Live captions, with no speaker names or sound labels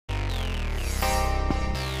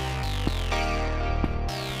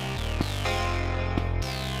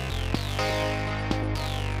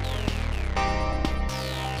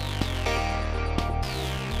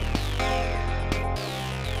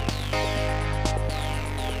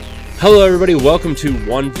Hello everybody, welcome to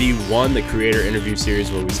 1v1, the creator interview series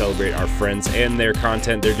where we celebrate our friends and their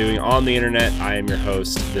content they're doing on the internet. I am your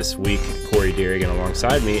host this week, Corey Deering, and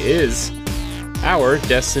alongside me is our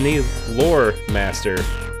Destiny lore master,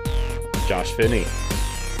 Josh Finney.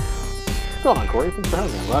 What's going on, Corey? Thanks for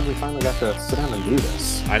having me. I'm glad we finally got to sit down and do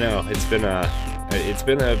this. I know, it's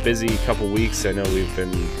been a busy couple weeks. I know we've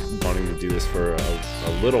been wanting to do this for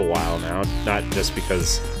a little while now, not just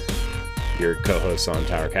because your co-hosts on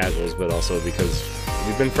Tower Casuals, but also because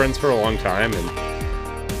we've been friends for a long time,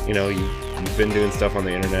 and you know, you've been doing stuff on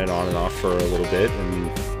the internet on and off for a little bit,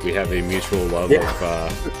 and we have a mutual love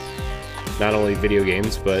of not only video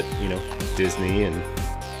games, but you know, Disney and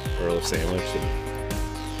Earl of Sandwich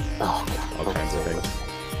and all kinds of things.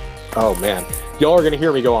 Oh man, y'all are gonna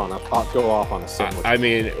hear me go off on a sandwich. I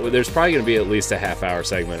mean, there's probably gonna be at least a half-hour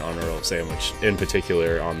segment on Earl of Sandwich, in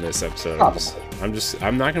particular, on this episode.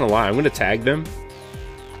 I'm not gonna lie. I'm gonna tag them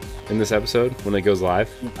in this episode when it goes live.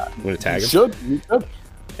 I'm gonna tag them. You should.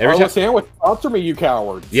 Earl of Sandwich, sponsor me, you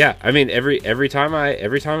coward. Yeah, I mean, every time I've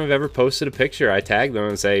ever posted a picture, I tag them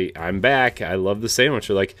and say, "I'm back. I love the sandwich."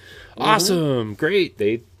 They're like, "Awesome, great."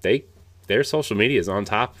 Their social media is on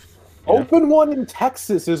top. Open one in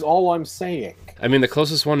Texas is all I'm saying. I mean, the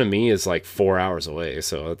closest one to me is like 4 hours away,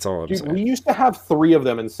 so that's all I'm saying. We used to have 3 of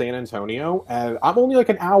them in San Antonio, and I'm only like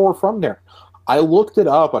an hour from there. I looked it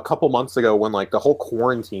up a couple months ago when like the whole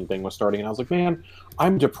quarantine thing was starting, and I was like, man,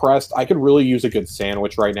 I'm depressed. I could really use a good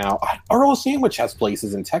sandwich right now. Earl Sandwich has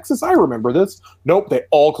places in Texas. I remember this. Nope, they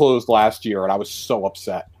all closed last year, and I was so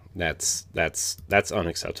upset. That's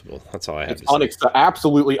unacceptable. That's all I have to say.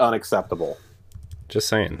 Absolutely unacceptable. Just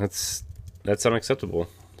saying, that's unacceptable.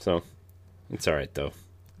 So it's all right though.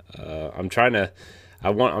 I'm trying to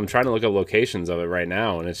look up locations of it right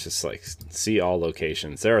now, and it's just like see all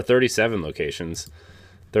locations. There are 37 locations.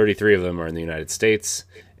 33 of them are in the United States,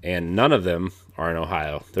 and none of them are in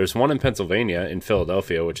Ohio. There's one in Pennsylvania, in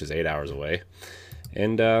Philadelphia, which is 8 hours away.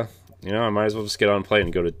 And you know, I might as well just get on a plane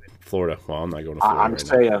and go to Florida. Well, I'm not going to Florida. I'm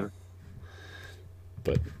saying,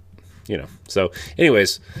 but you know. So,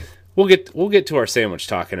 anyways. We'll get to our sandwich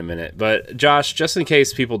talk in a minute, but Josh, just in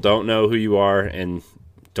case people don't know who you are and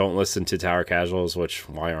don't listen to Tower Casuals, which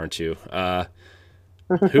why aren't you?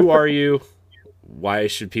 Who are you? Why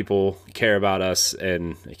should people care about us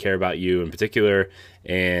and care about you in particular?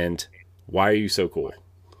 And why are you so cool?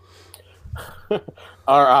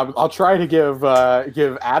 I'll try to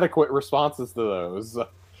give adequate responses to those.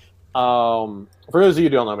 For those of you who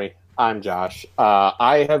don't know me, I'm Josh.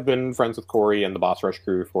 I have been friends with Corey and the Boss Rush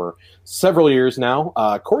crew for several years now.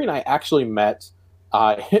 Corey and I actually met,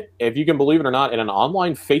 if you can believe it or not, in an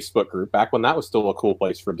online Facebook group back when that was still a cool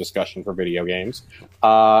place for discussion for video games,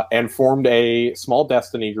 and formed a small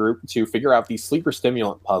Destiny group to figure out the sleeper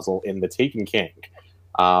stimulant puzzle in the Taken King.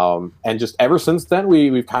 And just ever since then,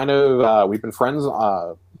 we've been friends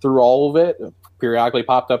through all of it. Periodically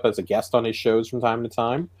popped up as a guest on his shows from time to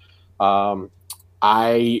time.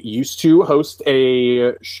 I used to host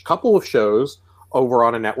a couple of shows over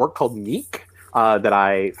on a network called Meek that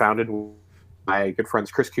I founded with my good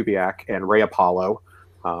friends Chris Kubiak and Ray Apollo.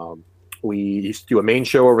 We used to do a main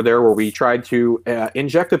show over there where we tried to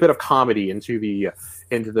inject a bit of comedy into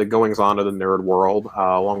the goings-on of the nerd world,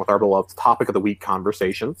 along with our beloved Topic of the Week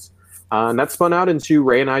conversations. And that spun out into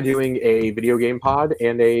Ray and I doing a video game pod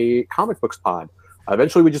and a comic books pod.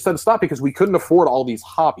 Eventually, we just had to stop because we couldn't afford all these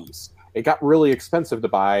hobbies. It got really expensive to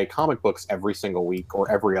buy comic books every single week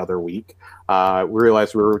or every other week. We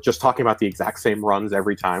realized we were just talking about the exact same runs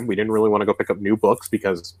every time. We didn't really want to go pick up new books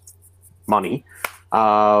because money.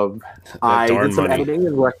 I did some editing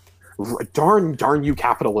and darn you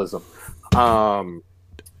capitalism. The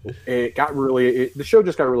show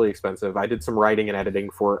just got really expensive. I did some writing and editing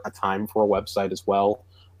for a time for a website as well.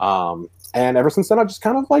 And ever since then, I've just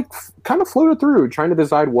kind of floated through trying to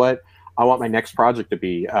decide what I want my next project to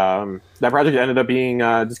be. That project ended up being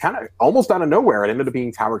just kind of almost out of nowhere. It ended up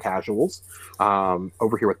being Tower Casuals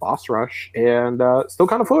over here with Boss Rush, and still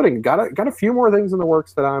kind of floating. Got a few more things in the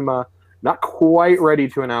works that I'm not quite ready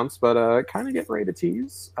to announce, but kind of getting ready to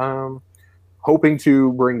tease. Hoping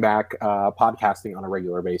to bring back podcasting on a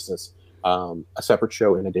regular basis, a separate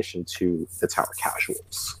show in addition to the Tower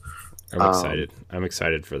Casuals. I'm excited. I'm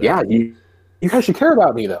excited for that. Yeah, you guys should care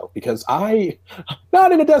about me, though, because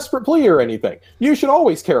not in a desperate plea or anything. You should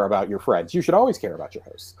always care about your friends. You should always care about your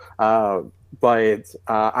hosts. But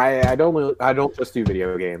I don't just do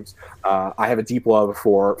video games. I have a deep love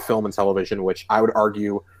for film and television, which I would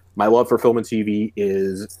argue my love for film and TV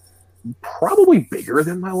is probably bigger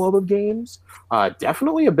than my love of games.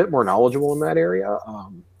 Definitely a bit more knowledgeable in that area.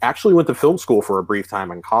 Actually went to film school for a brief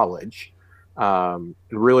time in college.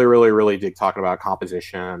 Really, really, really dig talking about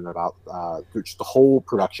composition, about just the whole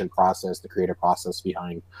production process, the creative process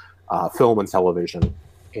behind film and television,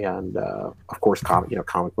 and of course,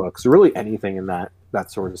 comic books, really anything in that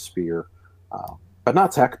sort of sphere. But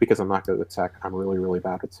not tech, because I'm not good at tech. I'm really, really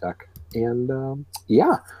bad at tech. And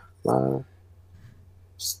yeah,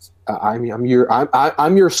 I'm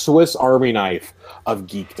your Swiss Army knife of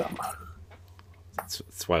geekdom.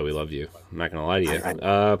 That's why we love you. I'm not gonna lie to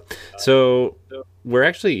you. So we're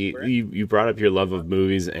actually you brought up your love of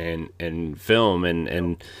movies and film,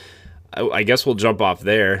 and I guess we'll jump off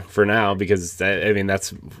there for now, because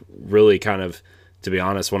that's really kind of, to be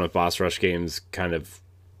honest, one of Boss Rush Games' kind of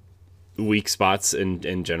weak spots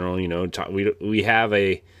in general. We have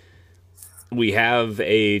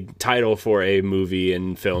a title for a movie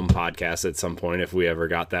and film podcast at some point, if we ever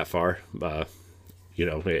got that far.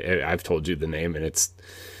 I've told you the name, and it's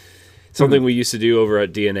something we used to do over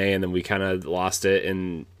at DNA, and then we kind of lost it,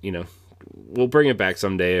 and we'll bring it back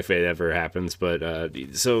someday if it ever happens. But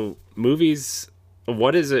so movies,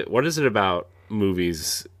 what is it about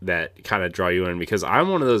movies that kind of draw you in? Because I'm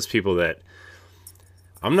one of those people that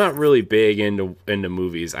I'm not really big into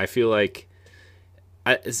movies. I feel like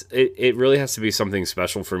it really has to be something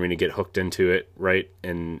special for me to get hooked into it, right?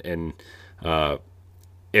 And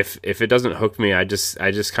if it doesn't hook me, I just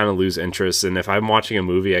kind of lose interest. And if I'm watching a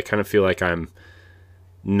movie, I kind of feel like I'm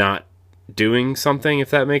not doing something,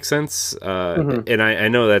 if that makes sense. And I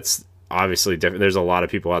know that's obviously different. There's a lot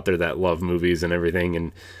of people out there that love movies and everything.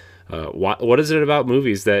 And what is it about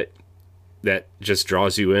movies that just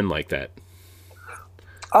draws you in like that?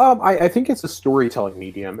 I think it's a storytelling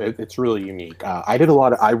medium. It's really unique. I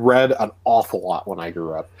read an awful lot when I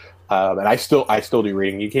grew up. And I still do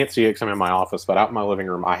reading. You can't see it because I'm in my office, but out in my living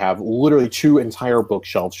room, I have literally 2 entire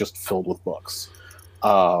bookshelves just filled with books.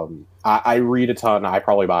 I read a ton. I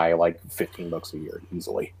probably buy like 15 books a year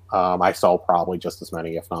easily. I sell probably just as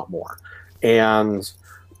many, if not more. And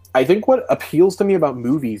I think what appeals to me about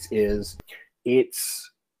movies is it's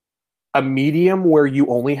a medium where you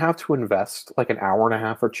only have to invest like an hour and a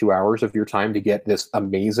half or 2 hours of your time to get this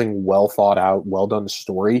amazing, well thought out, well done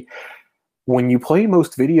story. When you play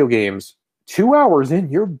most video games, 2 hours in,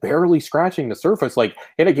 you're barely scratching the surface. Like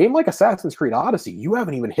in a game like Assassin's Creed Odyssey, you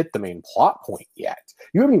haven't even hit the main plot point yet.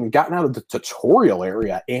 You haven't even gotten out of the tutorial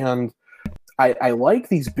area. And I like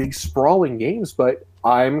these big sprawling games, but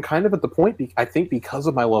I'm kind of at the point, I think because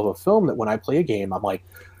of my love of film, that when I play a game, I'm like,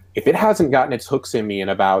 if it hasn't gotten its hooks in me in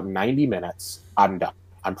about 90 minutes, I'm done.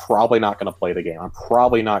 I'm probably not going to play the game. I'm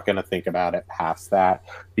probably not going to think about it past that,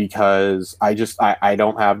 because I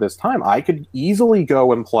don't have this time. I could easily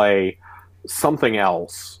go and play something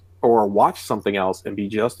else or watch something else and be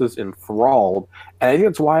just as enthralled. And I think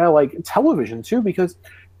that's why I like television too, because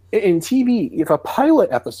in TV, if a pilot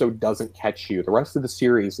episode doesn't catch you, the rest of the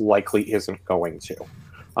series likely isn't going to.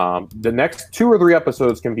 The next 2 or 3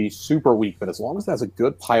 episodes can be super weak, but as long as it has a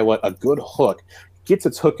good pilot, a good hook, gets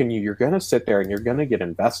its hook in you, you're going to sit there and you're going to get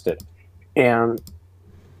invested. And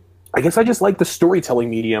I guess I just like the storytelling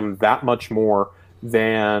medium that much more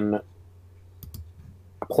than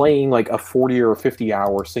playing like a 40 or 50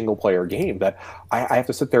 hour single player game that I have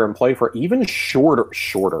to sit there and play for. Even shorter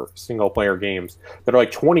single player games that are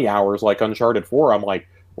like 20 hours, like Uncharted 4. I'm like,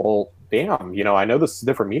 well, damn, I know this is a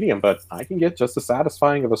different medium, but I can get just as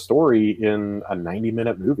satisfying of a story in a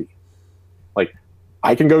 90-minute movie. Like,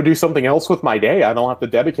 I can go do something else with my day. I don't have to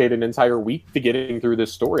dedicate an entire week to getting through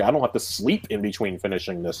this story. I don't have to sleep in between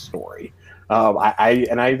finishing this story.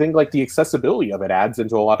 I think like the accessibility of it adds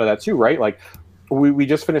into a lot of that too, right? Like we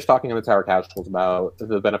just finished talking on the Tower Casuals about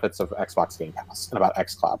the benefits of Xbox Game Pass and about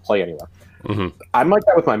xCloud, Play Anywhere. Mm-hmm. I'm like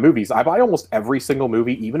that with my movies. I buy almost every single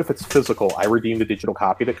movie, even if it's physical. I redeem the digital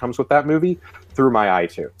copy that comes with that movie through my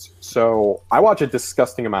iTunes. So I watch a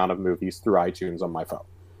disgusting amount of movies through iTunes on my phone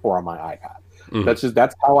or on my iPad. Mm-hmm.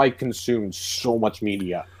 That's how I consumed so much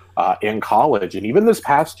media in college, and even this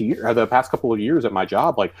past year, the past couple of years at my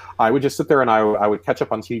job. Like I would just sit there and I would catch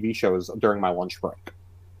up on TV shows during my lunch break.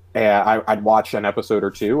 And I'd watch an episode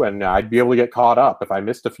or two, and I'd be able to get caught up if I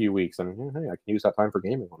missed a few weeks. And hey, I can use that time for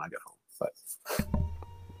gaming when I get home. But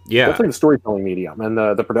yeah, definitely the storytelling medium and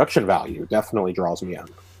the production value definitely draws me in.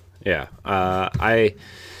 Yeah, I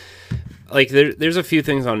like there's a few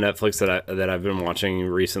things on Netflix that I've been watching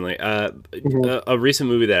recently. A recent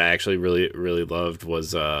movie that I actually really loved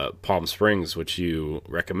was Palm Springs, which you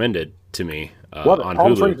recommended to me on Palm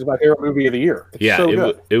Hulu. Springs is my favorite movie of the year. It's so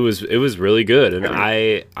good. It was really good, and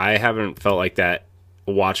I haven't felt like that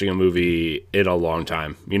watching a movie in a long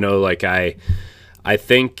time. Like I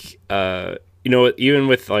think even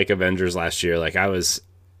with like Avengers last year, like I was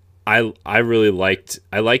I really liked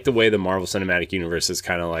the way the Marvel Cinematic Universe is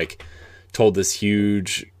kind of like told this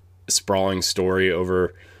huge sprawling story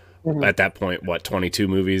over at that point, what, 22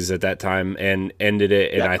 movies at that time, and ended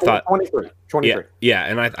it. And I thought 23. Yeah,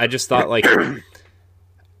 and I just thought, like,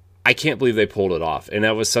 I can't believe they pulled it off. And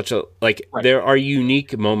that was such a, like, there are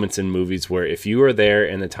unique moments in movies where if you are there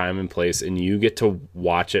in the time and place and you get to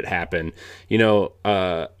watch it happen, you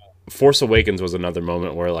know, Force Awakens was another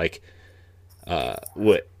moment where, like,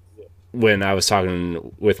 when I was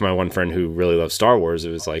talking with my one friend who really loves Star Wars,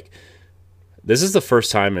 it was like, this is the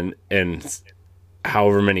first time in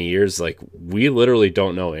however many years, like, we literally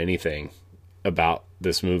don't know anything about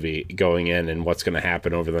this movie going in and what's going to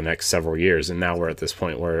happen over the next several years. And now we're at this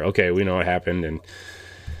point where, okay, we know what happened, and,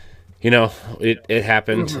 you know, it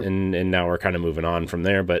happened, and now we're kind of moving on from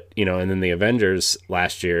there. But, you know, and then the Avengers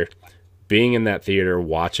last year, being in that theater,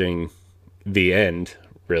 watching the end,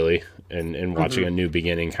 really, and watching a new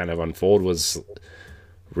beginning kind of unfold was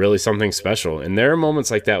really something special. And there are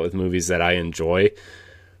moments like that with movies that I enjoy,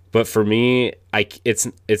 but for me,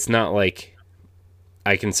 it's not like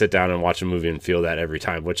I can sit down and watch a movie and feel that every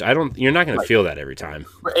time, which you're not going to feel that every time.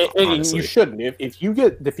 And you shouldn't. If you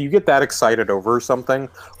get that excited over something,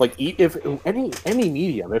 like, if any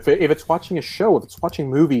medium, if it's watching a show, if it's watching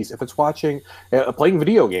movies, if it's watching playing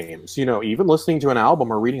video games, you know, even listening to an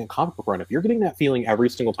album or reading a comic book run, if you're getting that feeling every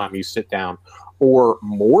single time you sit down, or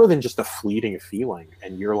more than just a fleeting feeling,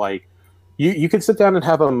 and you're like, you can sit down and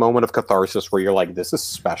have a moment of catharsis where you're like, this is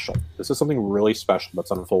special. This is something really special that's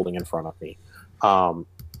unfolding in front of me.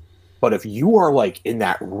 But if you are, like, in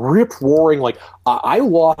that rip-roaring, like, I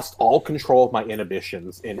lost all control of my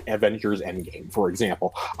inhibitions in Avengers Endgame, for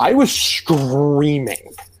example. I was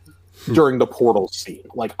screaming during the portal scene.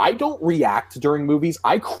 Like, I don't react during movies.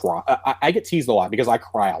 I cry. I get teased a lot because I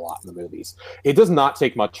cry a lot in the movies. It does not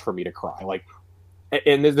take much for me to cry. Like,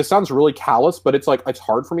 and this sounds really callous, but it's like, it's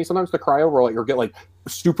hard for me sometimes to cry over, like, or get, like,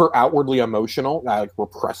 super outwardly emotional. I, like,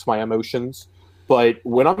 repress my emotions. But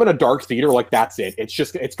when I'm in a dark theater, like, that's it.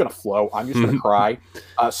 It's going to flow. I'm just going to cry.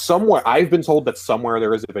 Somewhere, I've been told that somewhere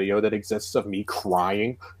there is a video that exists of me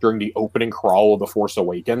crying during the opening crawl of The Force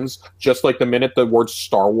Awakens. Just like the minute the word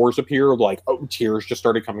Star Wars appeared, like, tears just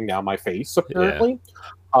started coming down my face, apparently.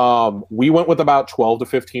 We went with about 12 to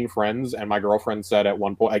 15 friends, and my girlfriend said at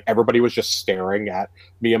one point, like, everybody was just staring at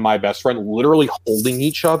me and my best friend, literally holding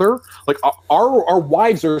each other. Like, our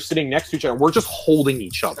wives are sitting next to each other, and we're just holding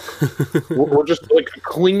each other. we're just, like,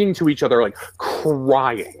 clinging to each other, like,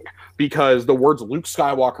 crying, because the words Luke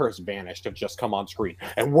Skywalker has vanished have just come on screen,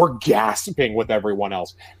 and we're gasping with everyone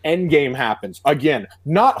else. Endgame happens. Again,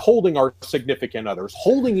 not holding our significant others,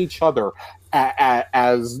 holding each other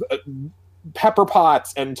as Pepper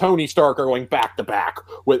Potts and Tony Stark are going back to back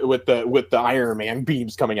with the Iron Man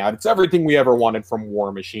beams coming out. It's everything we ever wanted from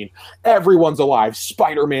War Machine. Everyone's alive.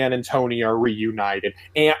 Spider-Man and Tony are reunited.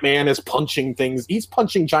 Ant-Man is punching things. He's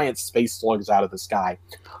punching giant space slugs out of the sky.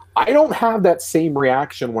 I don't have that same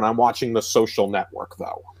reaction when I'm watching The Social Network,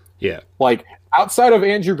 though. Yeah. Like, outside of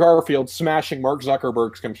Andrew Garfield smashing Mark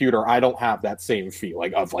Zuckerberg's computer, I don't have that same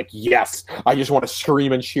feeling of, like, yes, I just want to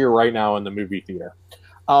scream and cheer right now in the movie theater.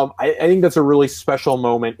 I think that's a really special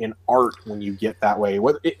moment in art when you get that way,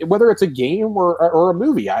 whether it's a game or a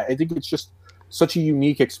movie. I think it's just such a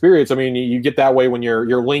unique experience. I mean, you get that way when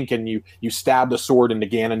you're Link and you stab the sword into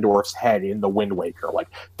Ganondorf's head in the Wind Waker. Like,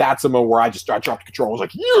 that's a moment where I dropped the control. I was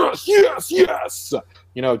like, yes, yes, yes.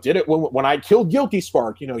 You know, did it when I killed Guilty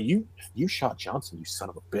Spark. You know, you shot Johnson, you son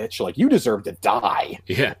of a bitch. Like, you deserve to die.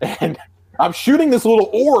 Yeah. And I'm shooting this little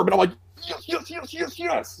orb, and I'm like, yes, yes, yes, yes,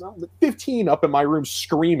 yes. I'm 15 up in my room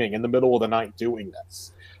screaming in the middle of the night doing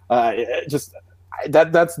this.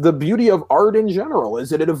 That's the beauty of art in general,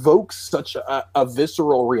 is that it evokes such a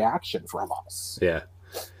visceral reaction from us. Yeah.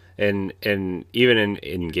 And even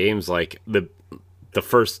in games, like the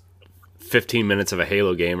first 15 minutes of a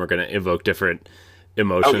Halo game are going to evoke different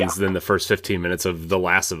emotions than the first 15 minutes of The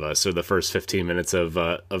Last of Us or the first 15 minutes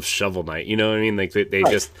of Shovel Knight. You know what I mean? Like, they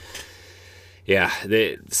right. just... Yeah,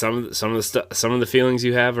 some of the feelings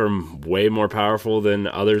you have are way more powerful than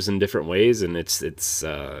others in different ways, and it's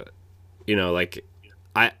you know, like,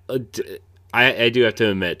 I do have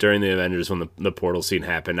to admit, during the Avengers, when the portal scene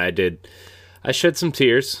happened, I shed some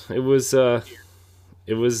tears. It was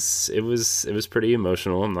pretty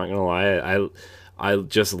emotional. I'm not gonna lie. I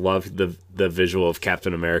just loved the visual of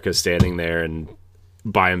Captain America standing there and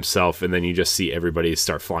by himself, and then you just see everybody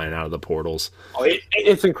start flying out of the portals. Oh,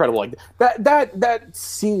 it's incredible. Like, that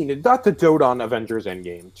scene, not to dote on Avengers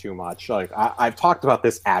Endgame too much. Like, I've talked about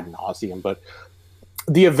this ad nauseum, but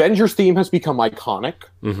the Avengers theme has become iconic.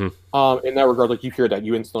 Mm-hmm. In that regard, like you hear that,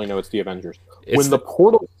 you instantly know it's the Avengers. It's When the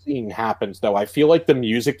portal scene happens, though, I feel like the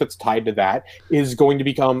music that's tied to that is going to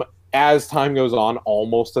become, as time goes on,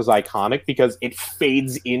 almost as iconic because it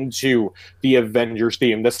fades into the Avengers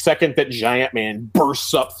theme. The second that Giant Man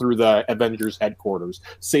bursts up through the Avengers headquarters,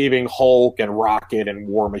 saving Hulk and Rocket and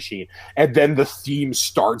War Machine, and then the theme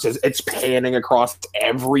starts as it's panning across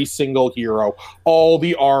every single hero, all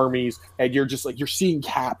the armies, and you're just like, you're seeing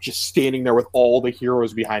Cap just standing there with all the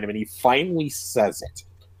heroes behind him, and he finally says it.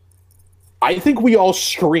 I think we all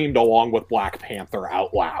screamed along with Black Panther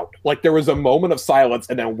out loud. Like, there was a moment of silence,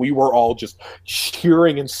 and then we were all just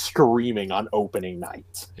cheering and screaming on opening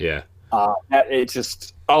night. Yeah. It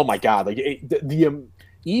just, oh my God. Like,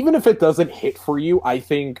 even if it doesn't hit for you, I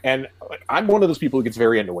think, and I'm one of those people who gets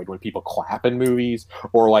very annoyed when people clap in movies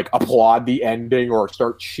or, like, applaud the ending or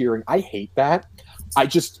start cheering. I hate that.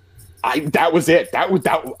 That was it.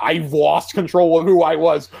 I lost control of who I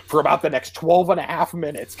was for about the next 12 and a half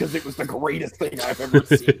minutes because it was the greatest thing I've ever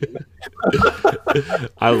seen.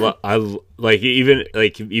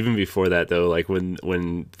 Even before that though, like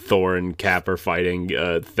when Thor and Cap are fighting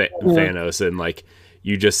Thanos, and like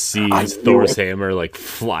you just see Thor's hammer like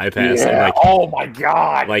fly past. Yeah. And, like, oh my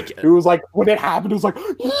God! Like, it was like when it happened, it was like,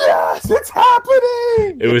 yes, it's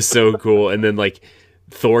happening. It was so cool, and then like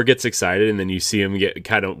Thor gets excited, and then you see him get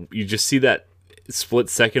you just see that split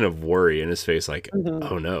second of worry in his face, like,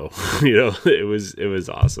 oh no, it was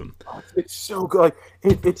awesome. It's so good.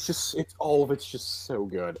 Like, it's all of it's just so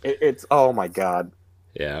good. It's oh my God.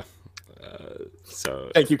 Yeah.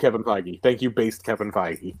 So thank you, Kevin Feige. Thank you, based Kevin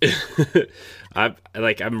Feige.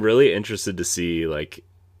 I'm really interested to see like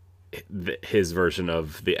his version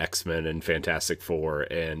of the X-Men and Fantastic Four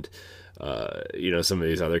and some of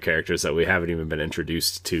these other characters that we haven't even been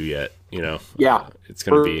introduced to yet. Yeah, it's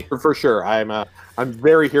gonna be for sure. I'm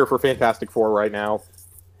very here for Fantastic Four right now,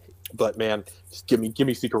 but man, just give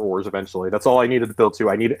me Secret Wars eventually. That's all I needed to build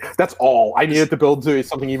to. That's all I needed to build to is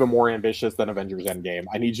something even more ambitious than Avengers Endgame.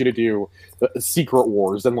 I need you to do Secret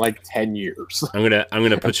Wars in like 10 years. I'm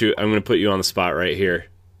gonna put you on the spot right here.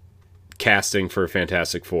 Casting for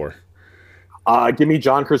Fantastic Four. Give me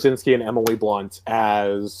John Krasinski and Emily Blunt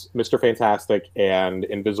as Mr. Fantastic and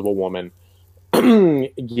Invisible Woman.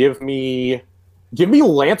 Give me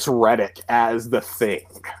Lance Reddick as the Thing.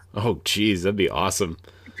 Oh, geez, that'd be awesome.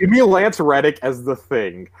 Give me Lance Reddick as the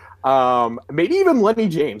Thing. Maybe even Lenny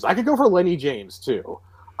James. I could go for Lenny James too.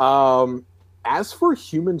 As for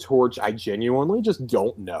Human Torch, I genuinely just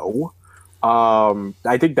don't know.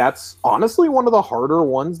 I think that's honestly one of the harder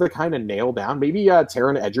ones to kind of nail down. Maybe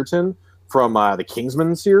Taron Egerton from the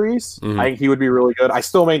Kingsman series. Mm-hmm. I think he would be really good. I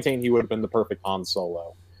still maintain he would have been the perfect Han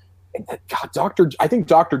Solo. And God, I think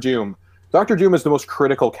Doctor Doom. Doctor Doom is the most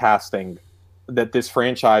critical casting that this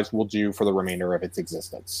franchise will do for the remainder of its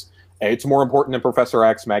existence. It's more important than Professor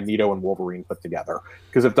X, Magneto, and Wolverine put together.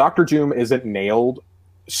 Because if Doctor Doom isn't nailed,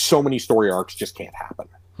 so many story arcs just can't happen.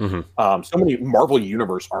 Mm-hmm. So many Marvel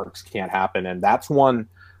Universe arcs can't happen, and that's one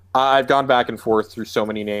I've gone back and forth through so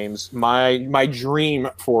many names. My dream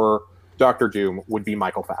for Doctor Doom would be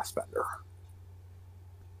Michael Fassbender.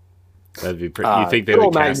 That'd be pretty. You think they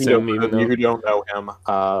would cast him? Even you who don't know him,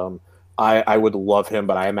 I would love him,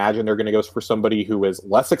 but I imagine they're going to go for somebody who is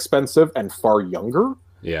less expensive and far younger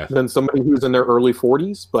than somebody who's in their early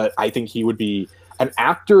 40s. But I think he would be an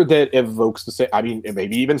actor that evokes the same. I mean,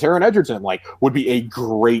 maybe even Taron Egerton would be a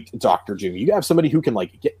great Doctor Doom. You have somebody who can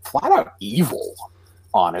get flat out evil,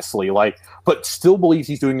 honestly, but still believes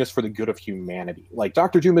he's doing this for the good of humanity.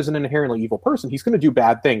 Doctor Doom is an inherently evil person. He's going to do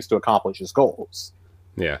bad things to accomplish his goals.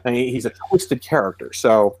 Yeah, and he's a twisted character.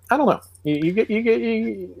 So I don't know.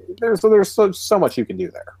 There's so much you can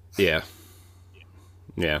do there. Yeah.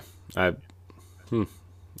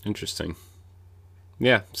 Interesting.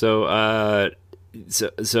 Yeah. So I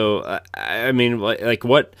mean,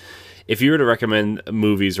 what if you were to recommend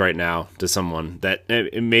movies right now to someone that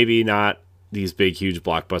maybe not these big, huge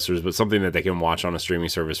blockbusters, but something that they can watch on a streaming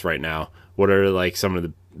service right now? What are some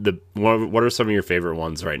of what are some of your favorite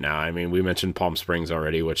ones right now? I mean, we mentioned Palm Springs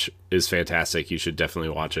already, which is fantastic. You should definitely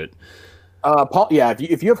watch it.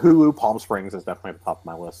 If you have Hulu, Palm Springs is definitely at the top of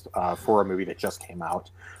my list for a movie that just came out.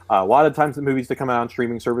 A lot of times the movies that come out on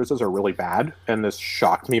streaming services are really bad, and this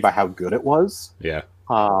shocked me by how good it was. Yeah.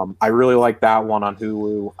 I really like that one on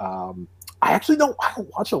Hulu. I don't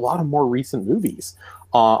watch a lot of more recent movies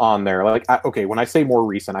on there. When I say more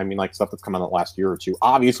recent, I mean stuff that's come out in the last year or two.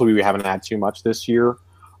 Obviously, we haven't had too much this year.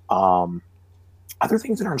 Other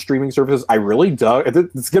things that are on streaming services, I really dug.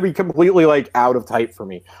 It's gonna be completely out of type for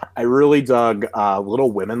me. I really dug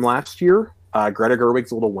Little Women last year. Greta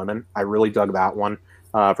Gerwig's Little Women. I really dug that one.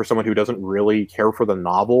 For someone who doesn't really care for the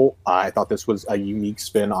novel, I thought this was a unique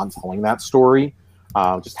spin on telling that story.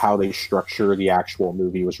 Just how they structure the actual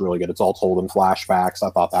movie was really good. It's all told in flashbacks. I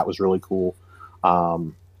thought that was really cool.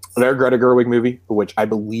 Their Greta Gerwig movie, which I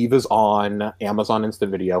believe is on Amazon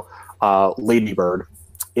Instant Video, Lady Bird,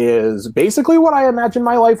 is basically what I imagine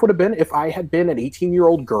my life would have been if I had been an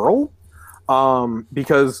 18-year-old girl.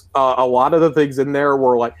 Because a lot of the things in there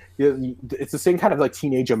were like, it's the same kind of like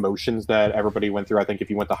teenage emotions that everybody went through. I think if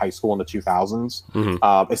you went to high school in the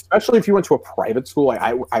 2000s, especially if you went to a private school.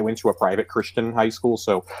 I went to a private Christian high school,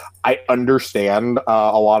 so I understand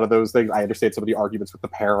a lot of those things. I understand some of the arguments with the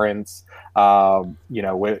parents,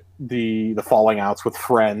 with the falling outs with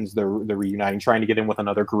friends, the reuniting, trying to get in with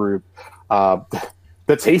another group.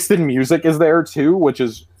 The taste in music is there too, which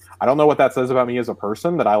is, I don't know what that says about me as a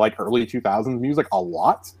person, that I like early 2000s music a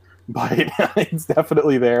lot, but it's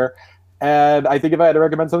definitely there. And I think if I had to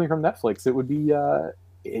recommend something from Netflix, it would be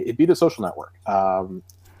it'd be The Social Network.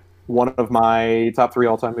 One of my top 3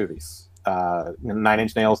 all-time movies. Nine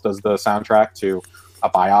Inch Nails does the soundtrack to a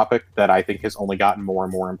biopic that I think has only gotten more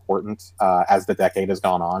and more important as the decade has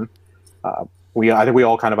gone on. I think we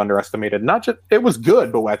all kind of underestimated, not just, it was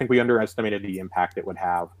good, but I think we underestimated the impact it would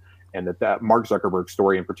have, and that Mark Zuckerberg's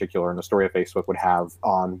story in particular and the story of Facebook would have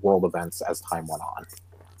on world events as time went on.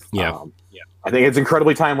 Yeah. I think it's an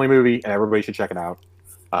incredibly timely movie, and everybody should check it out.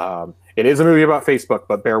 It is a movie about Facebook,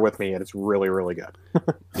 but bear with me, and it's really, really good.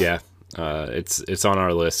 Yeah. It's on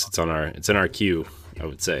our list. It's in our queue, I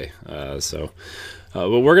would say. But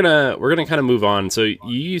we're gonna kind of move on. So you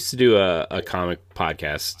used to do a comic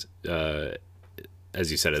podcast, as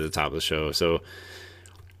you said at the top of the show. So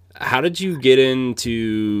how did you get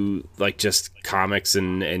into like just comics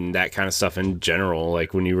and that kind of stuff in general?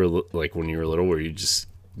 Like when you were little, were you just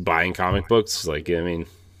buying comic books? Like, I mean,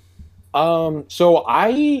 so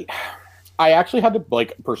I actually had to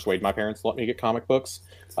like persuade my parents to let me get comic books.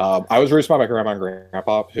 I was raised by my grandma and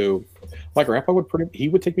grandpa, who my grandpa would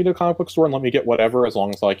take me to a comic book store and let me get whatever, as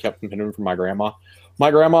long as I kept them hidden from my grandma.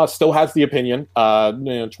 My grandma still has the opinion,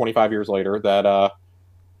 25 years later, that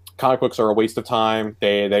comic books are a waste of time.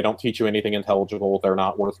 They don't teach you anything intelligible. They're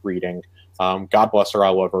not worth reading. God bless her, I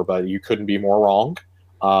love her, but you couldn't be more wrong.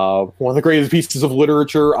 One of the greatest pieces of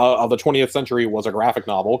literature of the 20th century was a graphic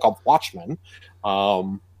novel called Watchmen.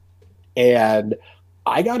 And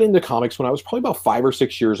I got into comics when I was probably about 5 or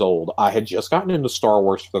 6 years old. I had just gotten into Star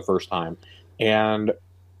Wars for the first time. And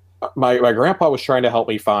my grandpa was trying to help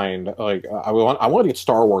me find, like, I wanted to get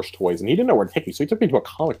Star Wars toys, and he didn't know where to take me, so he took me to a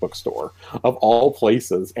comic book store, of all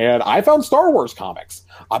places, and I found Star Wars comics.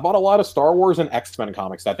 I bought a lot of Star Wars and X-Men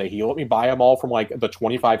comics that day. He let me buy them all from, like, the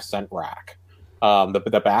 25-cent rack,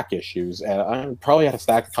 the back issues, and I probably had a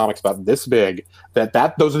stack of comics about this big,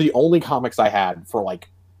 those are the only comics I had for, like,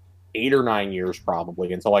 8 or 9 years,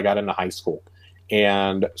 probably, until I got into high school.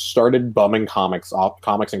 And started bumming comics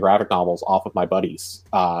and graphic novels off of my buddies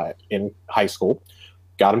in high school.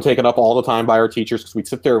 Got them taken up all the time by our teachers, because we'd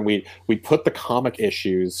sit there and we'd put the comic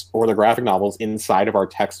issues or the graphic novels inside of our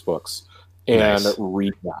textbooks and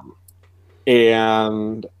read them.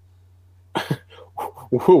 And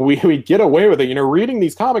we'd get away with it, reading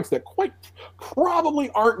these comics that quite probably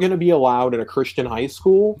aren't going to be allowed in a Christian high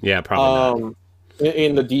school. Yeah, probably not.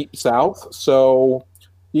 In the Deep South. So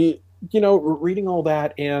reading all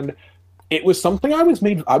that, and it was something I was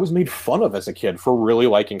made fun of as a kid for really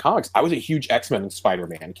liking comics. I was a huge X-Men and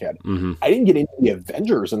Spider-Man kid. Mm-hmm. I didn't get into the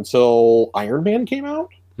Avengers until Iron Man came out,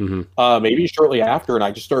 maybe shortly after, and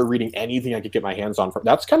I just started reading anything I could get my hands on.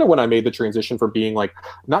 That's kind of when I made the transition from being like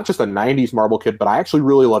not just a 90s Marvel kid, but I actually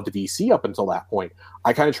really loved DC up until that point.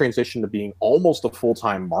 I kind of transitioned to being almost a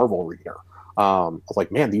full-time Marvel reader. I was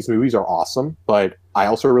like, man, these movies are awesome, but I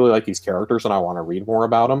also really like these characters and I want to read more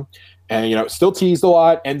about them. And, still teased a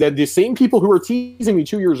lot. And then the same people who were teasing me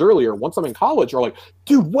 2 years earlier, once I'm in college, are like,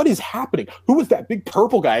 dude, what is happening? Who was that big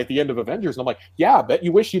purple guy at the end of Avengers? And I'm like, yeah, I bet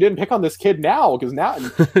you wish you didn't pick on this kid now, because now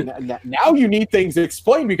you need things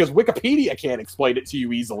explained because Wikipedia can't explain it to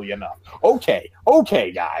you easily enough. Okay,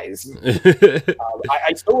 guys.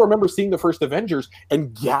 I still remember seeing the first Avengers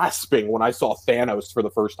and gasping when I saw Thanos for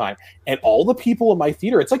the first time. And all the people in my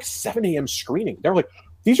theater, it's like 7 a.m. screening. They're like,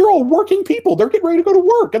 these are all working people. They're getting ready to go to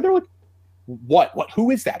work. And they're like, what,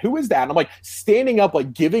 who is that? And I'm like standing up,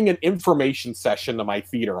 like giving an information session to my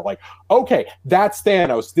theater. Like, okay, that's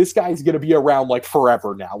Thanos. This guy's going to be around like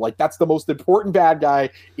forever now. Like, that's the most important bad guy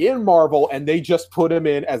in Marvel. And they just put him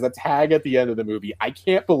in as a tag at the end of the movie. I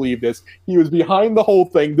can't believe this. He was behind the whole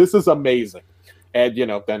thing. This is amazing. And,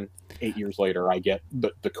 then 8 years later, I get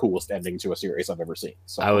the coolest ending to a series I've ever seen.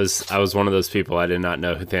 So I was one of those people. I did not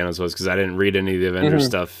know who Thanos was because I didn't read any of the Avengers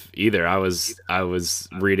stuff either. I was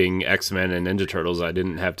reading X-Men and Ninja Turtles. I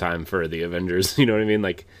didn't have time for the Avengers. You know what I mean?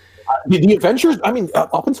 Like the Avengers. I mean,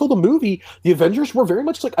 up until the movie, the Avengers were very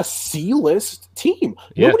much like a C-list team.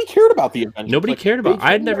 Yeah. Nobody cared about the Avengers. Nobody cared about.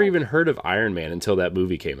 I had never even heard of Iron Man until that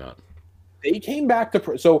movie came out. They came back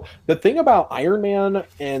to so the thing about Iron Man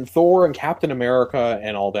and Thor and Captain America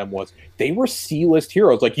and all them was they were C-list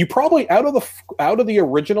heroes. Like you probably out of the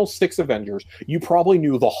original 6 Avengers, you probably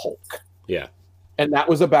knew the Hulk. Yeah, and that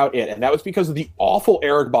was about it. And that was because of the awful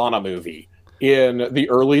Eric Bana movie in the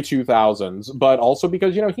early 2000s, but also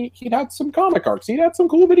because he'd had some comic arcs, he'd had some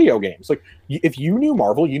cool video games. Like if you knew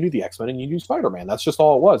Marvel, you knew the X-Men and you knew Spider-Man. That's just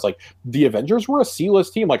all it was. Like the Avengers were a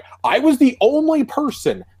C-list team. Like I was the only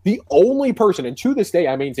person, and to this day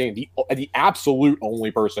I maintain the absolute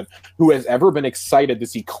only person who has ever been excited to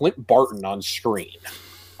see Clint Barton on screen.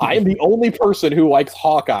 I am the only person who likes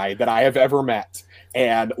Hawkeye that I have ever met.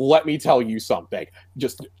 And let me tell you something,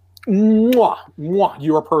 just mwah, mwah,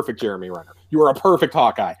 you are perfect, Jeremy Renner. You are a perfect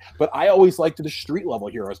Hawkeye. But I always liked the street level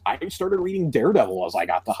heroes. I started reading Daredevil as I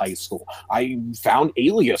got to high school. I found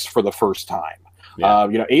Alias for the first time.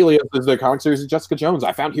 Yeah. Alias is the comic series of Jessica Jones.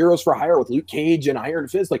 I found Heroes for Hire with Luke Cage and Iron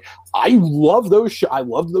Fist. Like I love those. I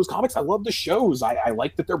loved those comics. I love the shows. I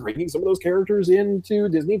like that they're bringing some of those characters into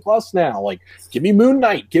Disney Plus now. Like, give me Moon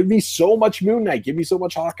Knight. Give me so much Moon Knight. Give me so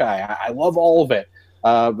much Hawkeye. I love all of it.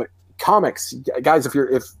 But comics, guys,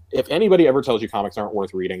 if anybody ever tells you comics aren't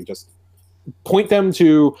worth reading, just point them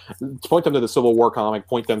to the Civil War comic,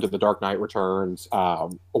 point them to the Dark Knight Returns,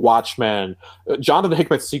 Watchmen. Jonathan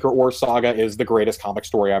Hickman's Secret Wars saga is the greatest comic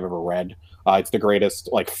story I've ever read. It's the greatest.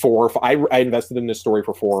 Like I invested in this story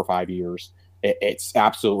for 4 or 5 years. It's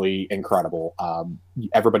absolutely incredible.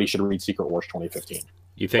 Everybody should read Secret Wars 2015.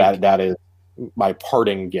 You think that is my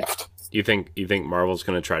parting gift? You think Marvel's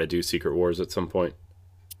going to try to do Secret Wars at some point?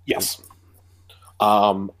 Yes.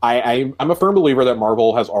 I'm a firm believer that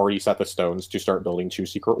Marvel has already set the stones to start building 2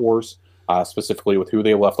 Secret Wars, specifically with who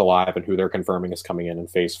they left alive and who they're confirming is coming in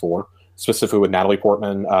Phase 4, specifically with Natalie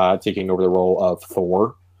Portman taking over the role of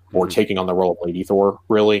Thor, or taking on the role of Lady Thor,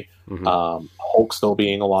 really. Hulk still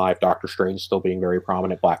being alive, Doctor Strange still being very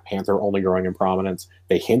prominent, Black Panther only growing in prominence.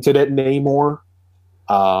 They hinted at Namor,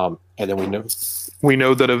 and then we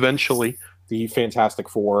know that eventually the Fantastic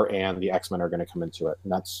Four and the X-Men are going to come into it.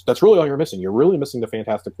 And that's really all you're missing. You're really missing the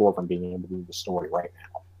Fantastic Four from being able to do the story right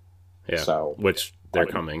now. Yeah, so which they're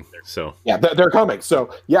coming. So yeah, they're coming.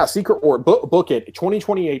 So yeah, Secret War, book it.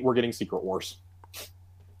 2028, we're getting Secret Wars.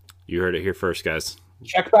 You heard it here first, guys.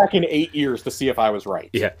 Check back in 8 years to see if I was right.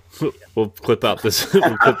 Yeah, we'll clip out this.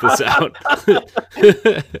 We'll clip this out.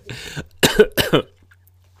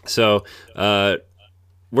 So,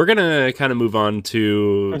 we're gonna kind of move on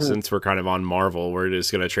to since we're kind of on Marvel, we're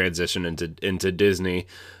just gonna transition into Disney.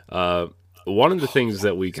 One of the things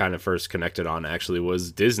that we kind of first connected on actually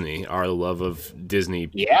was Disney, our love of Disney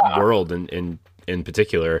World in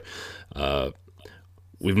particular.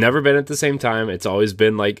 We've never been at the same time. It's always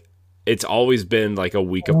been like a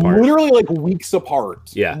week apart. Literally like weeks apart.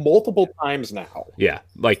 Yeah. Multiple times now. Yeah.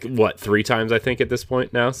 Like what, 3 times I think at this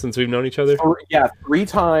point now since we've known each other? 3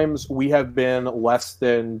 times we have been less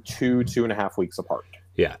than 2.5 weeks apart.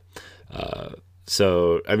 Yeah.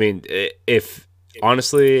 So, I mean, if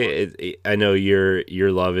honestly, I know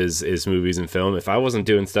your love is movies and film. If I wasn't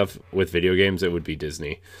doing stuff with video games, it would be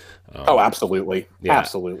Disney. Absolutely. Yeah.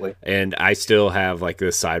 Absolutely. And I still have like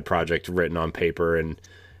this side project written on paper and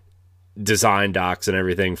design docs and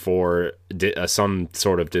everything for some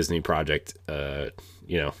sort of Disney project.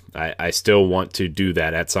 I still want to do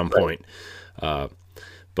that at some point.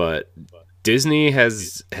 But Disney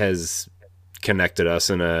has connected us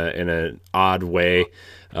in an odd way.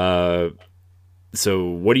 So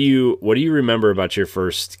what do you remember about your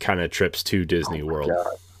first kind of trips to Disney World?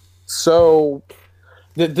 God. So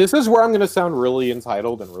this is where I'm going to sound really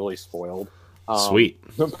entitled and really spoiled. Sweet.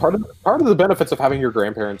 Part of the benefits of having your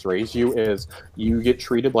grandparents raise you is you get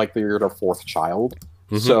treated like you're the 4th child.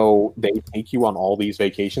 Mm-hmm. So they take you on all these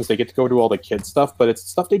vacations. They get to go do all the kid stuff, but it's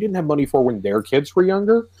stuff they didn't have money for when their kids were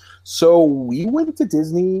younger. So we went to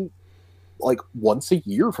Disney like once a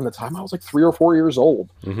year from the time I was like 3 or 4 years old.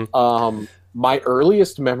 Mm-hmm. My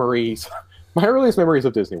earliest memories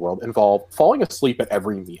of Disney World involve falling asleep at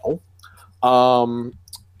every meal,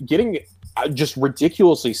 just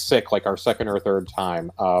ridiculously sick, like our second or third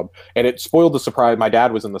time. And it spoiled the surprise. My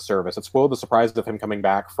dad was in the service. It spoiled the surprise of him coming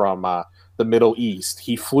back from the Middle East.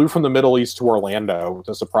 He flew from the Middle East to Orlando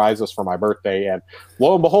to surprise us for my birthday. And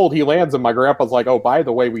lo and behold, he lands, and my grandpa's like, oh, by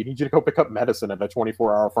the way, we need you to go pick up medicine at a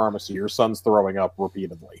 24-hour pharmacy. Your son's throwing up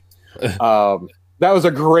repeatedly. That was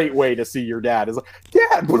a great way to see your dad. Is like,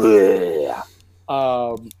 Dad, bleh.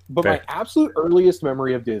 But my absolute earliest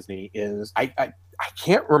memory of Disney is I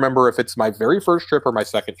can't remember if it's my very first trip or my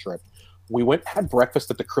second trip. We went and had breakfast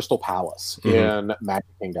at the Crystal Palace in Magic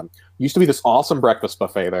Kingdom. Used to be this awesome breakfast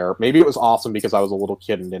buffet there. Maybe it was awesome because I was a little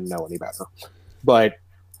kid and didn't know any better. But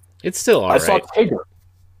it's still all right.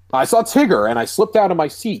 I saw Tigger, and I slipped out of my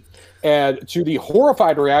seat. And to the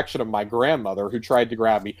horrified reaction of my grandmother, who tried to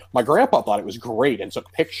grab me, my grandpa thought it was great and took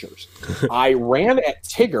pictures. I ran at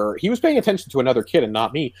Tigger. He was paying attention to another kid and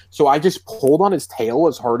not me. So I just pulled on his tail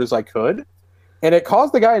as hard as I could. And it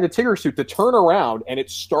caused the guy in the Tigger suit to turn around, and it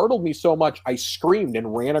startled me so much, I screamed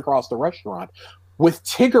and ran across the restaurant with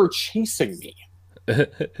Tigger chasing me.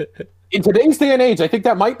 In today's day and age, I think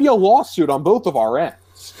that might be a lawsuit on both of our ends.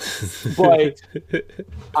 But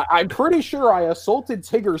I'm pretty sure I assaulted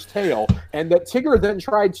Tigger's tail, and that Tigger then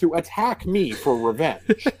tried to attack me for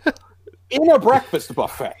revenge. In a breakfast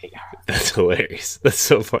buffet. That's hilarious. That's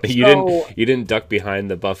so funny. You didn't duck behind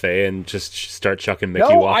the buffet and just start chucking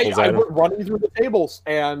Mickey waffles at him? I went running through the tables,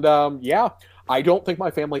 and I don't think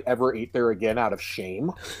my family ever ate there again out of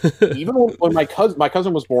shame. Even when my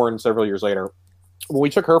cousin was born several years later, when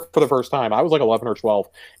we took her for the first time, I was like 11 or 12,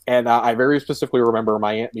 and I very specifically remember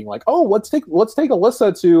my aunt being like, "Oh, let's take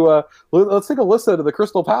Alyssa to the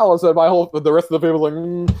Crystal Palace," and the rest of the family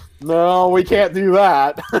was like, "No, we can't do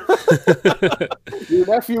that. Your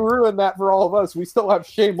nephew ruined that for all of us. We still have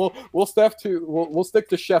shame. We'll stick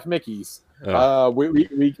to Chef Mickey's.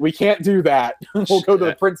 We can't do that. We'll go to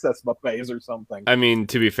the princess buffets or something." I mean,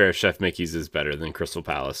 to be fair, Chef Mickey's is better than Crystal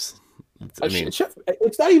Palace. I mean,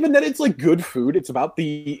 it's not even that it's like good food. It's about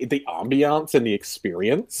the ambiance and the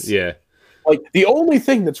experience. Yeah. Like, the only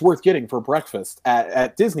thing that's worth getting for breakfast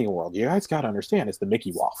at Disney World, you guys got to understand, is the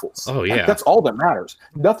Mickey waffles. Oh, yeah. Like, that's all that matters.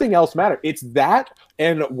 Nothing else matters. It's that,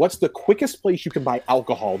 and what's the quickest place you can buy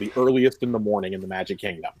alcohol the earliest in the morning in the Magic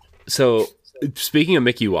Kingdom. So, speaking of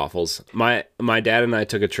Mickey waffles, my dad and I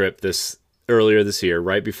took a trip earlier this year,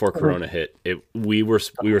 right before Corona hit. We were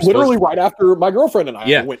literally right after my girlfriend and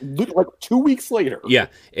I went, like 2 weeks later. Yeah,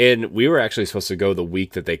 and we were actually supposed to go the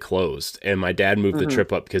week that they closed, and my dad moved the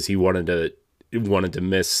trip up because he wanted to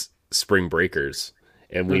miss Spring Breakers,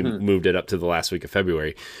 and we moved it up to the last week of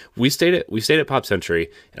February. We stayed at Pop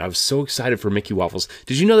Century, and I was so excited for Mickey waffles.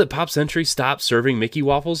 Did you know that Pop Century stopped serving Mickey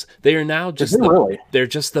waffles? They are now just they're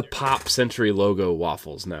just the Pop Century logo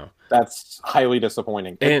waffles now. That's highly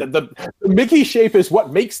disappointing. And the Mickey shape is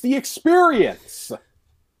what makes the experience.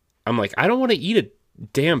 I'm like, I don't want to eat a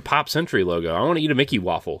damn Pop Century logo. I want to eat a Mickey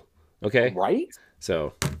waffle. Okay? Right?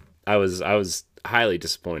 So I was highly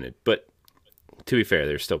disappointed. But to be fair,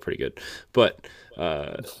 they're still pretty good. But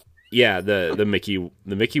yeah, the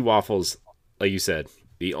Mickey waffles, like you said,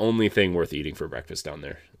 the only thing worth eating for breakfast down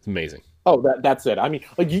there. It's amazing. Oh, that's it. I mean,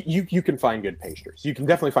 like, you can find good pastries. You can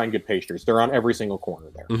definitely find good pastries. They're on every single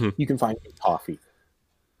corner there. You can find good coffee.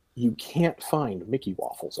 You can't find Mickey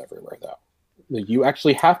waffles everywhere, though. You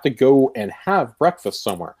actually have to go and have breakfast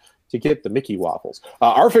somewhere to get the Mickey waffles.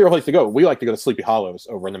 Our favorite place to go, we like to go to Sleepy Hollows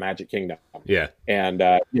over in the Magic Kingdom. Yeah. And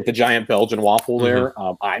get the giant Belgian waffle there.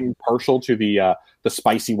 I'm partial to the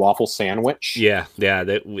spicy waffle sandwich. Yeah.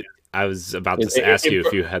 I was about to ask you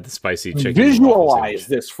if you had the spicy chicken. Visualize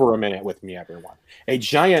this for a minute with me, everyone. A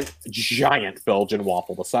giant Belgian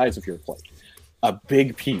waffle the size of your plate. A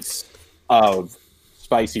big piece of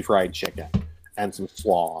spicy fried chicken and some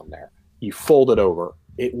slaw on there. You fold it over.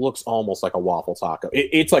 It looks almost like a waffle taco.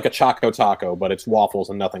 It's like a Choco Taco, but it's waffles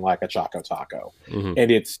and nothing like a Choco Taco. And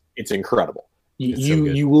it's incredible.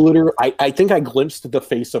 You literally, I think I glimpsed the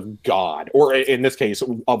face of God, or in this case,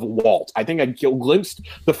 of Walt. I think I glimpsed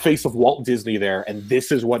the face of Walt Disney there, and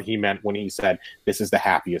this is what he meant when he said, "This is the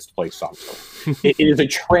happiest place on earth." It is a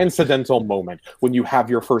transcendental moment when you have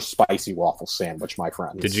your first spicy waffle sandwich, my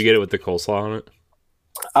friends. Did you get it with the coleslaw on it?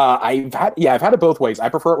 I've had it both ways. I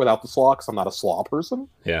prefer it without the slaw because I'm not a slaw person.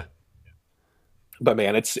 Yeah. But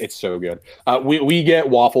man, it's so good. We get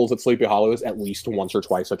waffles at Sleepy Hollows at least once or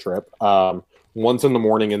twice a trip. Once in the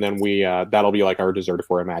morning, and then that'll be like our dessert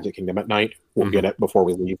for a Magic Kingdom at night. We'll get it before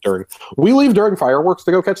we leave during fireworks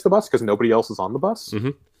to go catch the bus because nobody else is on the bus.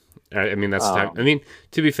 I mean, that's the time. I mean,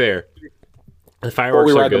 to be fair, the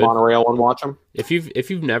fireworks or we are ride good. The monorail and watch them. If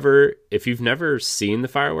you've never seen the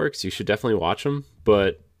fireworks, you should definitely watch them.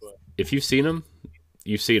 But if you've seen them,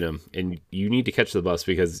 you've seen them, and you need to catch the bus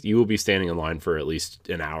because you will be standing in line for at least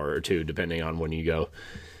an hour or two, depending on when you go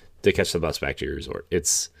to catch the bus back to your resort.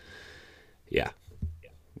 It's, yeah.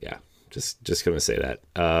 Just gonna say that.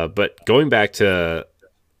 But going back to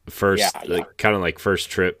first, like, kind of like first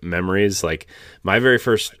trip memories, like my very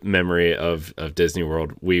first memory of Disney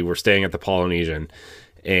World, we were staying at the Polynesian,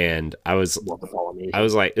 and I was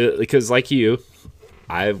like, because like you,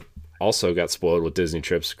 I've also got spoiled with Disney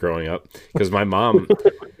trips growing up because my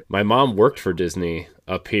mom worked for Disney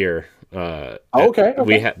up here.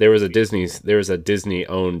 Okay. There was a Disney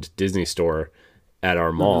owned Disney store at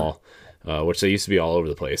our mall, which they used to be all over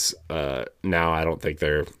the place. Now I don't think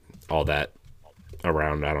they're all that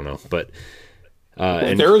around. I don't know, but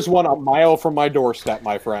and there is one a mile from my doorstep,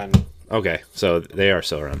 my friend. Okay, so they are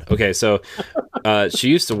still around. Okay, so she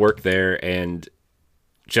used to work there, and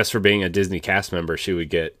just for being a Disney cast member, she would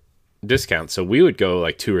get discounts. So we would go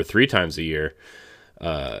like 2 or 3 times a year.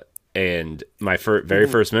 And my very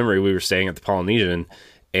first memory, we were staying at the Polynesian,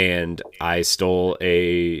 and I stole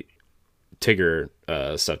a Tigger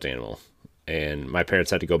stuffed animal, and my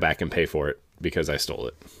parents had to go back and pay for it because I stole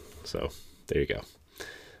it. So there you go.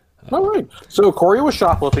 All right. So Corey was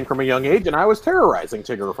shoplifting from a young age, and I was terrorizing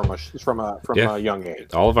Tigger from a young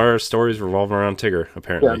age. All of our stories revolve around Tigger,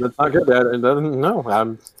 apparently. Yeah, that's not good.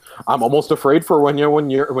 No, I'm almost afraid for when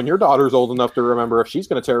your daughter's old enough to remember if she's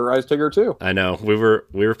going to terrorize Tigger too. I know we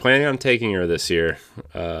were planning on taking her this year.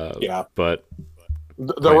 But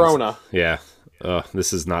the Rona. Yeah.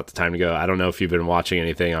 This is not the time to go. I don't know if you've been watching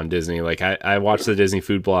anything on Disney. Like I watch the Disney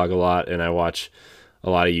food blog a lot, and I watch a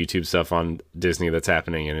lot of YouTube stuff on Disney that's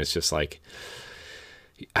happening, and it's just like,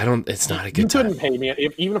 it's not a good time. You couldn't pay me,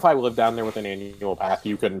 even if I lived down there with an annual pass,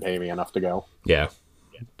 you couldn't pay me enough to go. Yeah.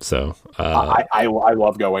 So I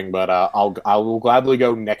love going, but I will gladly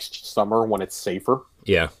go next summer when it's safer.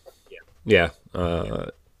 Yeah.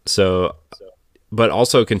 So, but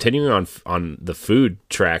also continuing on the food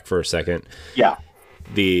track for a second. Yeah.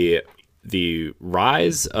 The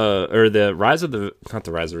rise or the rise of the, not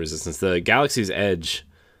the rise of resistance, the Galaxy's Edge,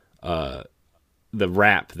 the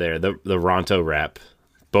wrap there, the Ronto wrap,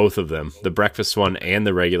 both of them, the breakfast one and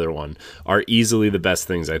the regular one, are easily the best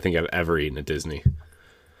things I think I've ever eaten at Disney.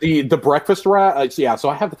 The breakfast wrap, yeah. So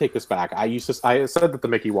I have to take this back. I said that the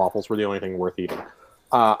Mickey waffles were the only thing worth eating.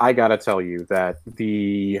 I gotta tell you that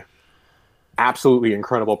the absolutely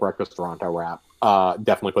incredible breakfast Ronto wrap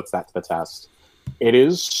definitely puts that to the test. It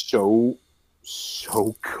is so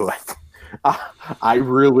good. I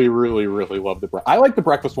really, really, really love I like the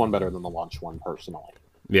breakfast one better than the lunch one personally.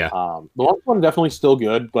 Yeah. The lunch one definitely still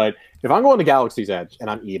good, but if I'm going to Galaxy's Edge and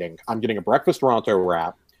I'm getting a breakfast Ronto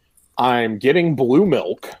wrap. I'm getting blue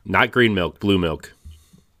milk. Not green milk, blue milk.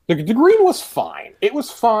 The green was fine. It was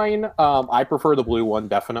fine. I prefer the blue one,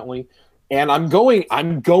 definitely. And I'm going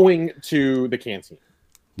to the cantina.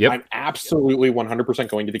 Yep. I'm absolutely 100%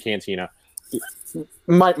 going to the cantina.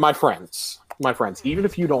 My friends, even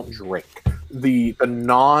if you don't drink, the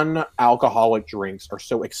non-alcoholic drinks are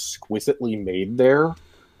so exquisitely made there.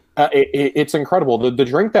 It's incredible. The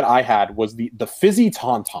drink that I had was the fizzy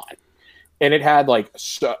tauntaun. And it had like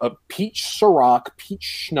a peach Ciroc, peach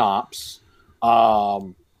schnapps,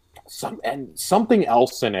 something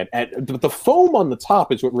else in it. And the foam on the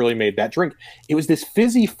top is what really made that drink. It was this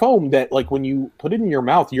fizzy foam that, like, when you put it in your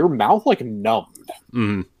mouth like numbed.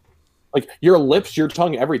 Mm-hmm. Like your lips, your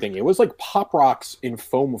tongue, everything. It was like Pop Rocks in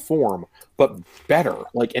foam form, but better.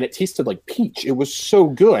 Like, and it tasted like peach. It was so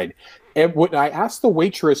good. And when I asked the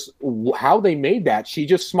waitress how they made that, she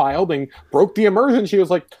just smiled and broke the immersion. She was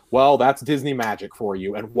like, well, that's Disney magic for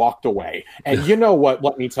you, and walked away. And you know what?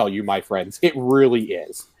 Let me tell you, my friends, it really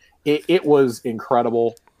is. It was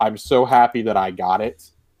incredible. I'm so happy that I got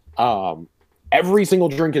it. Every single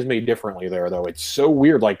drink is made differently there, though. It's so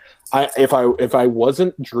weird. Like, if I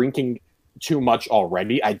wasn't drinking too much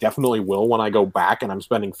already, I definitely will when I go back and I'm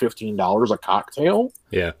spending $15 a cocktail.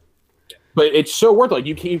 Yeah. But it's so worth it. Like,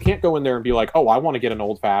 you can't go in there and be like, oh, I want to get an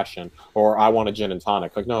old fashioned or I want a gin and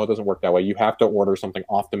tonic. Like, no, it doesn't work that way. You have to order something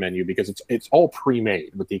off the menu because it's all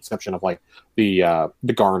pre-made, with the exception of like the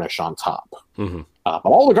garnish on top. Mm-hmm. But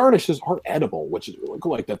all the garnishes aren't edible, which is really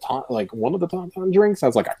cool. Like one of the tauntaun drinks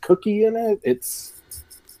has like a cookie in it. It's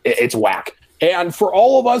whack. And for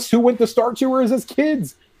all of us who went to Star Tours as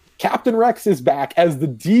kids, Captain Rex is back as the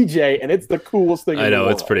DJ, and it's the coolest thing. I know,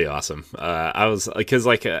 it's pretty awesome. I was because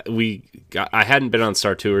I hadn't been on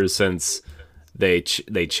Star Tours since they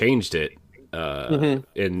changed it,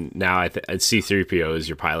 and now I C-3PO is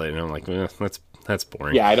your pilot, and I'm like, that's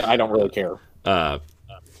boring. Yeah, I don't really care.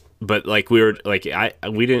 But like we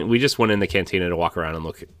just went in the cantina to walk around and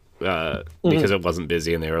look because it wasn't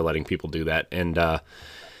busy and they were letting people do that. And I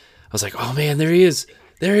was like, oh man, there he is.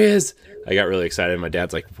 There he is. I got really excited. My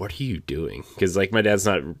dad's like, what are you doing? Because like my dad's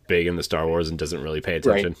not big into Star Wars and doesn't really pay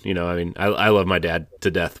attention. Right. You know, I mean, I love my dad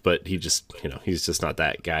to death, but he just, you know, he's just not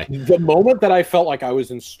that guy. The moment that I felt like I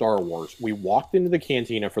was in Star Wars, we walked into the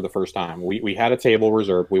cantina for the first time. We had a table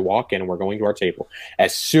reserved. We walk in and we're going to our table.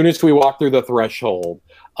 As soon as we walk through the threshold,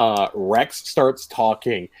 Rex starts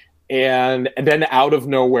talking, and then out of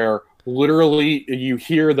nowhere, literally you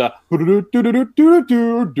hear the and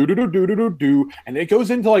it goes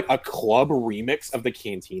into like a club remix of the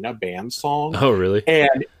Cantina band song. Oh, really?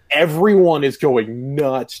 And everyone is going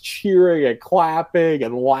nuts, cheering and clapping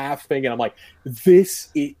and laughing. And I'm like, this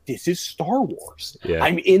is Star Wars. Yeah.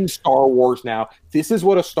 I'm in Star Wars now. This is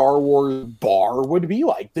what a Star Wars bar would be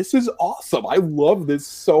like. This is awesome. I love this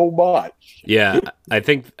so much. Yeah, I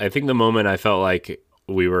think the moment I felt like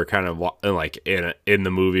we were kind of like in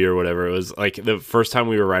the movie or whatever, it was like the first time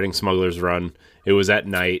we were riding Smuggler's Run. It was at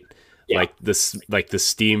night. Yeah. Like the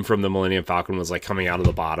steam from the Millennium Falcon was like coming out of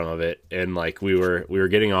the bottom of it, and like we were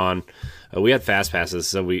getting on. We had fast passes,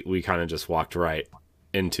 so we kind of just walked right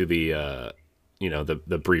into the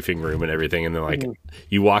the briefing room and everything, and then like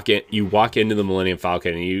you walk into the Millennium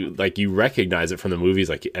Falcon and you recognize it from the movies,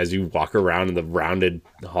 like as you walk around in the rounded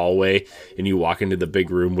hallway and you walk into the big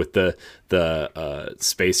room with the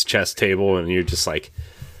space chess table, and you're just like,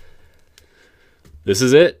 this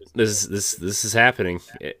is it. This is happening.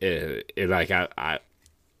 It like I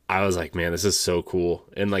was like, man, this is so cool.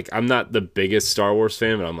 And like, I'm not the biggest Star Wars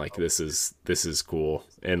fan, but I'm like, this is cool.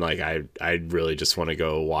 And like, I really just want to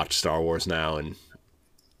go watch Star Wars now. And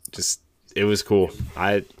just, it was cool.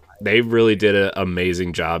 They really did an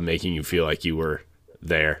amazing job making you feel like you were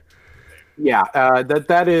there. Yeah.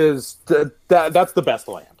 That's the best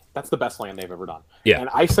land. That's the best land they've ever done. Yeah. And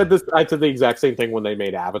I said the exact same thing when they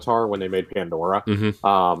made Avatar, when they made Pandora.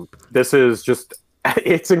 Mm-hmm. This is just,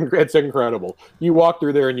 it's incredible. You walk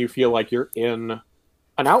through there and you feel like you're in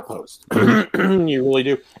an outpost. You really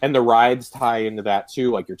do. And the rides tie into that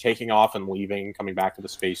too. Like you're taking off and leaving, coming back to the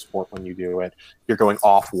spaceport when you do it. You're going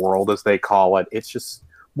off world, as they call it. It's just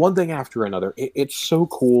one thing after another. It's so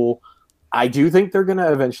cool. I do think they're going to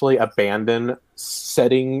eventually abandon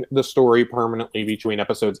setting the story permanently between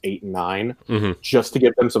episodes 8 and 9, just to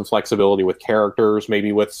give them some flexibility with characters,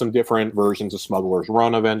 maybe with some different versions of Smuggler's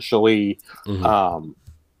Run eventually.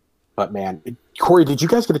 But man, Corey, did you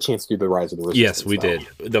guys get a chance to do the Rise of the Resistance? Yes, we did.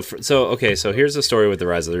 So here's the story with the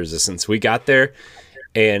Rise of the Resistance. We got there,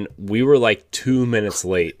 and we were like 2 minutes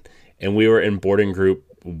late, and we were in boarding group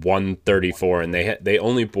 134, and they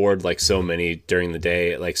only board like so many during the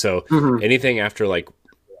day, like so anything after, like,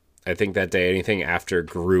 I think that day anything after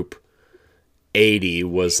group 80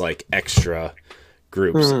 was like extra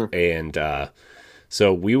groups. And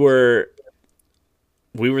so we were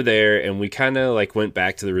there, and we kind of like went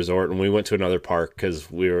back to the resort, and we went to another park because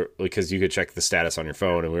you could check the status on your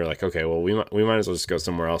phone, and we were like, okay, well, we might as well just go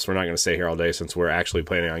somewhere else. We're not going to stay here all day since we're actually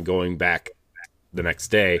planning on going back the next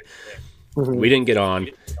day. We didn't get on,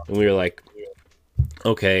 and we were like,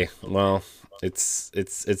 okay, well, it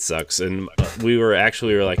sucks. And we were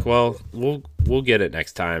like, well, we'll get it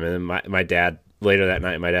next time. And then my dad, later that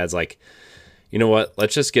night, my dad's like, you know what,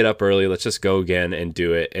 let's just get up early, let's just go again and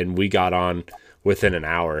do it. And we got on within an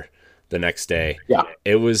hour the next day. Yeah,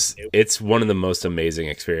 it's one of the most amazing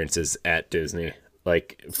experiences at Disney.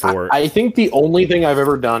 Like, I think the only thing I've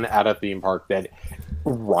ever done at a theme park that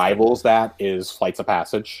rivals that is Flights of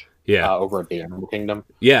Passage. Yeah, over at the Animal Kingdom.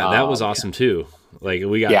 Yeah, that was awesome too. Like,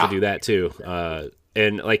 we got to do that too.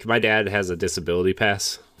 And like, my dad has a disability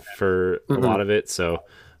pass for a lot of it, so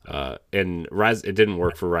and it didn't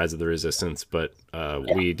work for Rise of the Resistance, but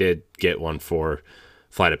we did get one for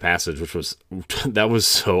Flight of Passage, which was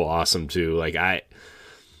so awesome too. Like,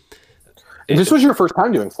 this was your first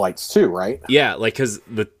time doing flights too, right? Yeah, like, because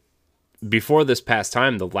before this past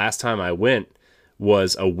time, the last time I went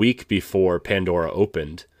was a week before Pandora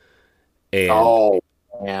opened.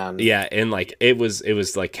 And, yeah, and like it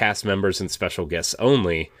was like cast members and special guests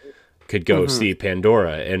only could go see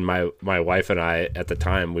Pandora. And my wife and I at the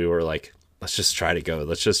time, we were like, let's just try to go.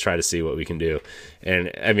 Let's just try to see what we can do. And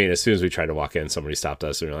I mean, as soon as we tried to walk in, somebody stopped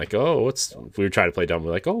us, and we were like, we were trying to play dumb.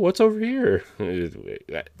 We're like, oh, what's over here?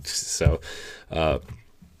 So,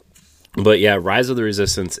 but yeah, Rise of the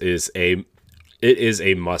Resistance is a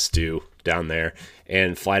must do down there.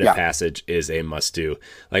 And Flight of Passage is a must-do.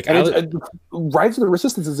 Like, Rise of the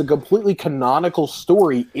Resistance is a completely canonical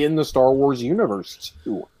story in the Star Wars universe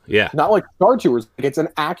too. Yeah. Not like Star Tours. Like, it's an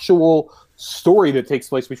actual story that takes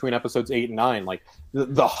place between episodes 8 and 9. Like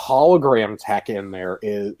the hologram tech in there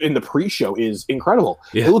is in the pre-show is incredible.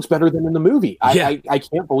 Yeah. It looks better than in the movie. Yeah. I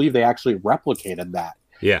can't believe they actually replicated that.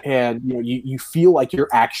 Yeah. And you feel like you're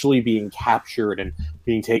actually being captured and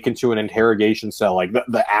being taken to an interrogation cell. Like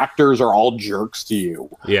the actors are all jerks to you.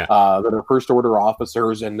 Yeah. That are first order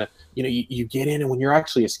officers, and you get in, and when you're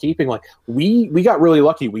actually escaping, like we got really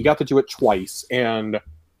lucky. We got to do it twice, and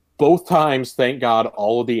both times, thank God,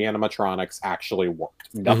 all of the animatronics actually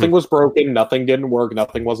worked. Nothing was broken. Nothing didn't work.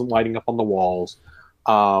 Nothing wasn't lighting up on the walls.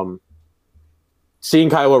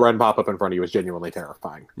 Seeing Kylo Ren pop up in front of you was genuinely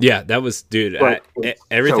terrifying. Yeah, that was, dude.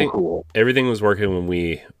 Everything, so cool. Everything was working when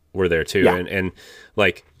we were there too, Yeah. and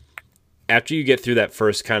like after you get through that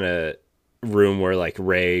first kind of room where like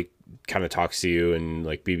Rey kind of talks to you and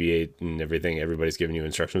like BB-8 and everything, everybody's giving you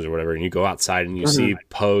instructions or whatever, and you go outside and you see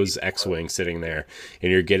Poe's X-wing sitting there,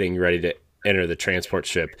 and you're getting ready to enter the transport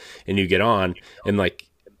ship, and you get on, and like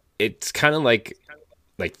it's kind of like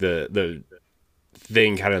the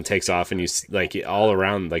thing kind of takes off, and you like all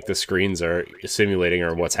around, like the screens are simulating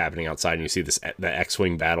or what's happening outside, and you see the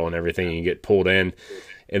X-wing battle and everything, and you get pulled in,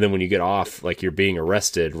 and then when you get off, like you're being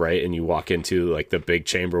arrested, right? And you walk into like the big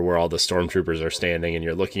chamber where all the stormtroopers are standing, and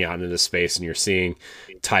you're looking out into space, and you're seeing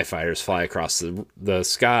TIE fighters fly across the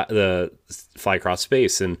sky, fly across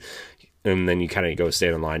space, and then you kind of go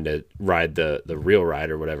stand in line to ride the real ride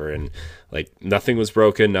or whatever, and like nothing was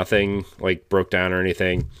broken, nothing like broke down or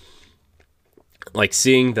anything. Like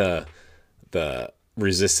seeing the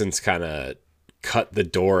resistance kind of cut the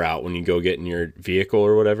door out when you go get in your vehicle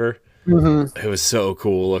or whatever. It was so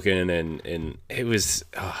cool looking, and it was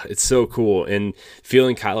it's so cool, and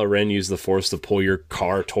feeling Kylo Ren use the Force to pull your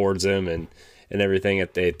car towards him and everything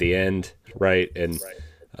at the end, right? And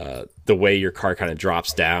the way your car kind of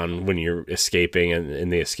drops down when you're escaping in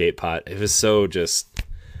the escape pod, it was so just.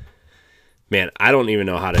 Man, I don't even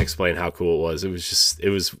know how to explain how cool it was. It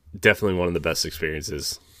was definitely one of the best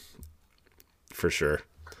experiences, for sure.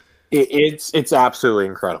 It's absolutely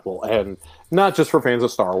incredible, and not just for fans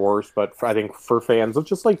of Star Wars, but I think for fans of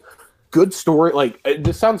just like good story. Like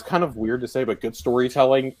this sounds kind of weird to say, but good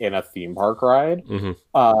storytelling in a theme park ride. We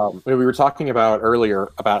were talking about earlier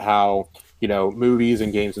about how movies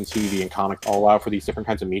and games and TV and comics all allow for these different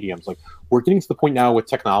kinds of mediums. Like we're getting to the point now with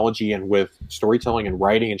technology and with storytelling and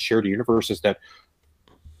writing and shared universes that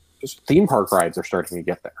theme park rides are starting to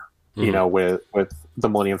get there. With the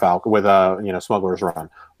Millennium Falcon, with Smuggler's Run,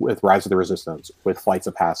 with Rise of the Resistance, with Flights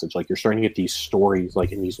of Passage. Like you're starting to get these stories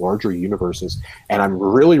like in these larger universes, and I'm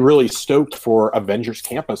really, really stoked for Avengers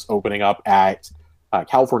Campus opening up at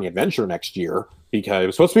California Adventure next year, because it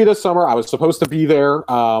was supposed to be this summer. I was supposed to be there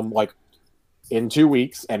like in 2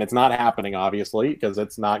 weeks, and it's not happening, obviously, because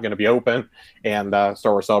it's not going to be open, and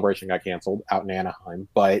Star Wars Celebration got canceled out in Anaheim.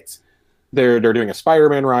 But they're doing a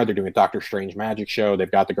Spider-Man ride, they're doing a Doctor Strange magic show, they've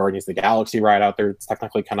got the Guardians of the Galaxy ride out there, it's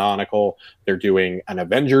technically canonical. They're doing an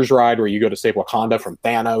Avengers ride where you go to save Wakanda from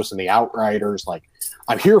Thanos and the Outriders. Like,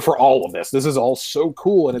 I'm here for all of this. This is all so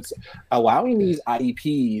cool, and it's allowing these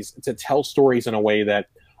IPs to tell stories in a way that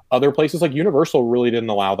other places like Universal really didn't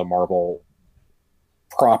allow the Marvel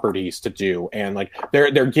properties to do. And like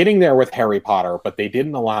they're getting there with Harry Potter, but they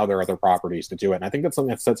didn't allow their other properties to do it. And I think that's something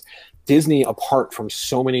that sets Disney apart from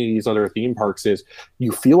so many of these other theme parks, is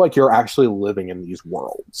you feel like you're actually living in these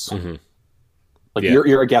worlds. Like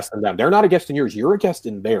you're a guest in them. They're not a guest in yours. You're a guest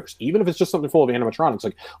in theirs. Even if it's just something full of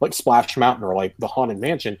animatronics, like Splash Mountain or like the Haunted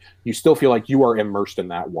Mansion, you still feel like you are immersed in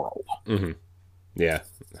that world. Yeah.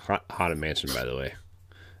 Haunted Mansion, by the way.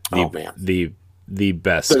 Man. The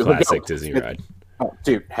best classic Disney ride. Oh,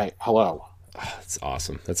 dude, hey, hello. That's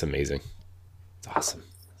awesome. That's amazing. It's awesome.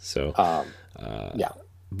 So, yeah.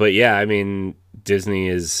 But yeah, I mean, Disney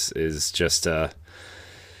is just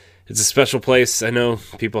it's a special place. I know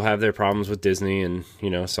people have their problems with Disney, and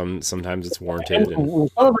sometimes it's warranted.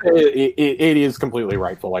 And some of it is completely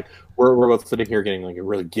rightful. Like we're both sitting here getting like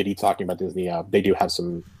really giddy talking about Disney. They do have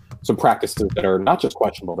some practices that are not just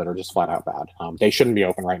questionable, that are just flat out bad. They shouldn't be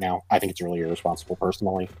open right now. I think it's really irresponsible,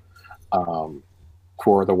 personally.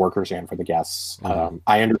 For the workers and for the guests.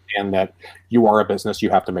 I understand that you are a business, you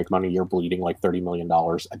have to make money. You're bleeding like $30 million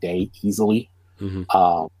a day easily. You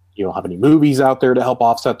don't have any movies out there to help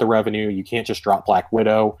offset the revenue. You can't just drop Black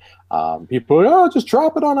Widow. People, just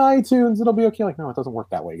drop it on iTunes, it'll be okay. Like, no, it doesn't work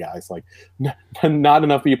that way, guys. Like, not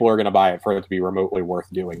enough people are going to buy it for it to be remotely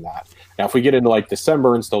worth doing that. Now, if we get into like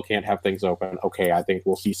December and still can't have things open, okay, I think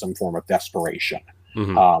we'll see some form of desperation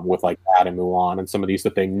with like that and Mulan and some of these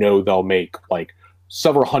that they know they'll make like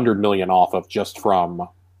several $100 million off of just from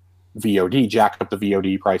VOD, jack up the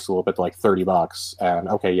VOD price a little bit to like $30, and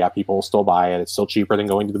okay, yeah, people will still buy it. It's still cheaper than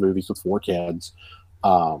going to the movies with 4 kids,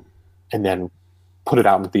 and then put it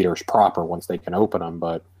out in the theaters proper once they can open them.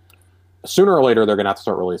 But sooner or later, they're going to have to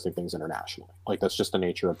start releasing things internationally. Like, that's just the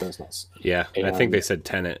nature of business. Yeah, and I think they said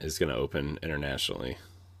Tenet is going to open internationally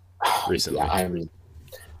recently. Yeah,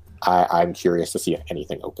 I'm curious to see if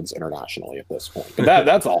anything opens internationally at this point.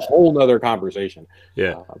 That's a whole nother conversation.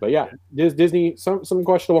 Yeah. But yeah, Disney, some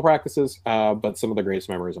questionable practices, but some of the greatest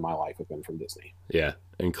memories of my life have been from Disney. Yeah,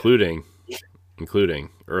 including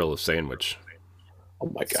Earl of Sandwich.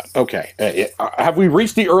 Oh my God. Okay. Have we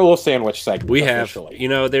reached the Earl of Sandwich segment? We have. Officially? You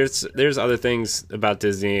know, there's other things about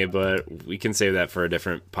Disney, but we can save that for a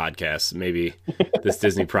different podcast. Maybe this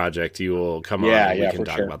Disney project, you will come on and we can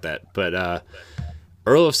talk about that. But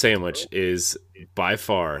Earl of Sandwich is by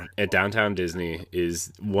far at Downtown Disney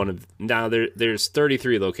is one of now there's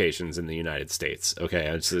 33 locations in the United States. Okay,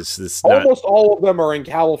 it's almost all of them are in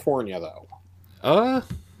California though.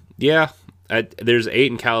 Yeah. There's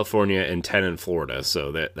 8 in California and 10 in Florida,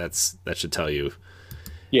 so that should tell you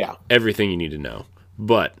everything you need to know.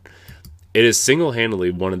 But it is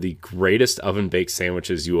single-handedly one of the greatest oven-baked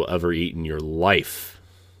sandwiches you will ever eat in your life,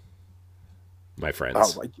 my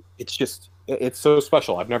friends. Oh, it's so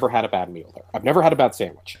special. I've never had a bad meal there. I've never had a bad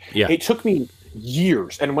sandwich. Yeah. It took me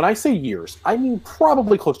years, and when I say years, I mean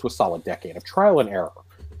probably close to a solid decade of trial and error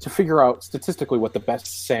to figure out statistically what the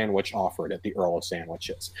best sandwich offered at the Earl of Sandwich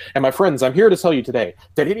is. And my friends, I'm here to tell you today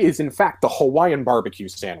that it is in fact the Hawaiian barbecue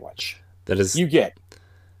sandwich. That is, you get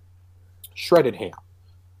shredded ham,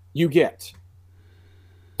 you get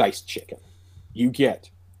diced chicken, you get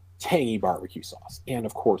tangy barbecue sauce, and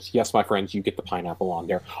of course, yes, my friends, you get the pineapple on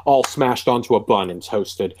there, all smashed onto a bun and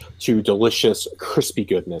toasted to delicious crispy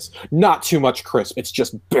goodness. Not too much crisp, it's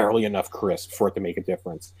just barely enough crisp for it to make a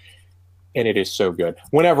difference. And it is so good.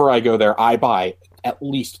 Whenever I go there, I buy at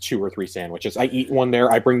least 2 or 3 sandwiches. I eat one there.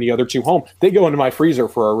 I bring the other 2 home. They go into my freezer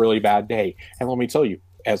for a really bad day. And let me tell you,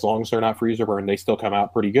 as long as they're not freezer burned, they still come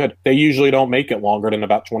out pretty good. They usually don't make it longer than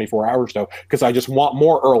about 24 hours, though, because I just want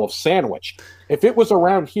more Earl of Sandwich. If it was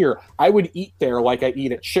around here, I would eat there like I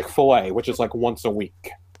eat at Chick-fil-A, which is like once a week.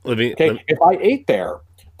 If I ate there,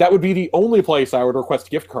 that would be the only place I would request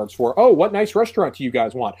gift cards for. Oh, what nice restaurant do you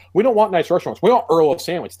guys want? We don't want nice restaurants. We want Earl of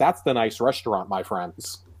Sandwich. That's the nice restaurant, my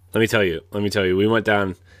friends. Let me tell you. We went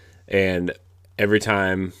down, and every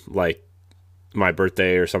time like my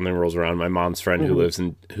birthday or something rolls around, my mom's friend who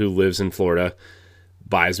lives in Florida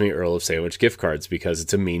buys me Earl of Sandwich gift cards because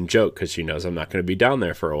it's a mean joke because she knows I'm not going to be down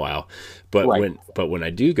there for a while. But when I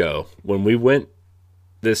do go, when we went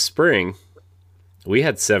this spring, we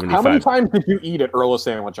had 75. How many times did you eat at Earl of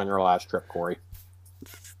Sandwich on your last trip, Corey?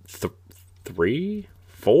 3,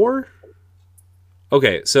 4?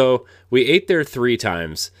 Okay, so we ate there 3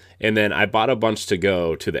 times, and then I bought a bunch to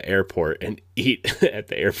go to the airport and eat at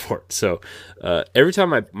the airport. So every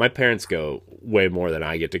time my parents go, way more than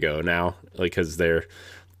I get to go now, like because they're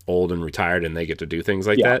old and retired and they get to do things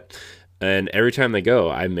like that. And every time they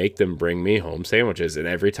go, I make them bring me home sandwiches. And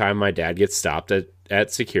every time my dad gets stopped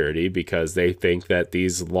at security because they think that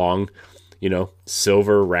these long,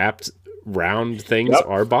 silver wrapped round things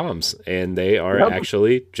are bombs. And they are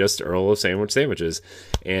actually just Earl of Sandwich sandwiches.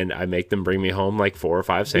 And I make them bring me home like 4 or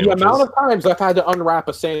 5 sandwiches. The amount of times I've had to unwrap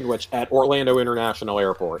a sandwich at Orlando International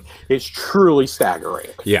Airport is truly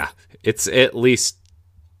staggering. Yeah, it's at least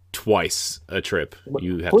twice a trip.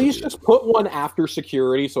 Please just put one after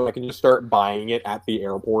security so I can just start buying it at the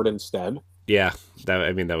airport instead. Yeah,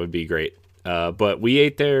 that would be great. But we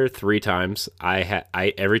ate there 3 times.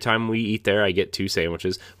 Every time we eat there, I get 2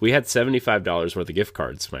 sandwiches. We had $75 worth of gift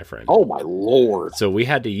cards, my friend. Oh my Lord! So we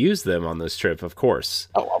had to use them on this trip, of course.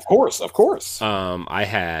 Oh, of course. I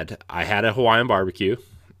had a Hawaiian barbecue.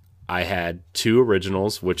 I had 2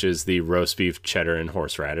 originals, which is the roast beef, cheddar, and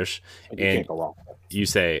horseradish. You can't go wrong. You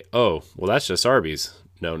say, oh, well, that's just Arby's.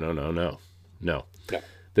 No. Yeah.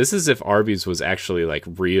 This is if Arby's was actually like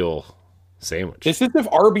real sandwich. This is if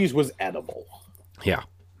Arby's was edible. Yeah.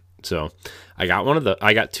 So I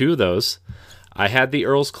got 2 of those. I had the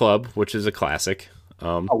Earl's Club, which is a classic.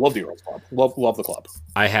 I love the Earl's Club. Love the club.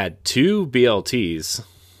 I had 2 BLTs,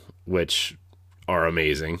 which are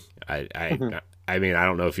amazing. I mean, I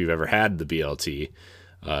don't know if you've ever had the BLT.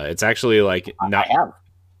 It's actually like I have.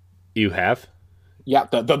 You have? Yeah,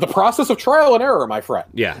 the process of trial and error, my friend.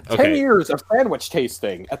 Yeah, okay. 10 years of sandwich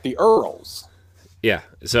tasting at the Earl's. Yeah,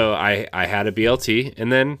 so I had a BLT,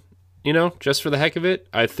 and then, just for the heck of it,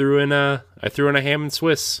 I threw in a ham and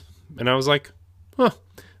Swiss, and I was like,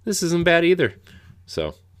 this isn't bad either.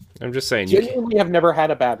 So I'm just saying. Genuinely have never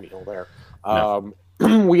had a bad meal there. No.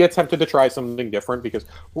 we attempted to try something different because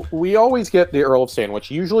we always get the Earl of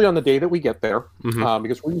Sandwich, usually on the day that we get there,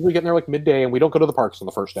 because we're usually getting there like midday, and we don't go to the parks on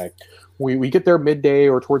the first day. We get there midday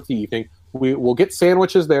or towards the evening. We'll get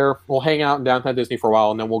sandwiches there. We'll hang out in downtown Disney for a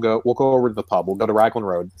while, and then we'll go over to the pub. We'll go to Raglan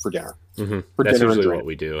Road for dinner. That's usually what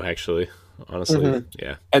we do, actually. Honestly,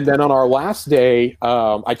 yeah. And then on our last day,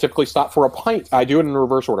 I typically stop for a pint. I do it in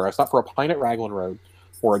reverse order. I stop for a pint at Raglan Road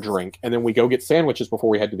or a drink, and then we go get sandwiches before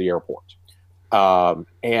we head to the airport.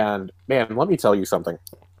 And man, let me tell you something.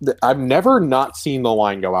 I've never not seen the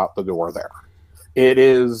line go out the door there.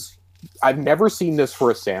 I've never seen this for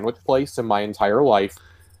a sandwich place in my entire life,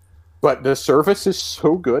 but the service is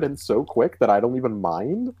so good and so quick that I don't even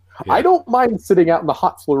mind. Yeah. I don't mind sitting out in the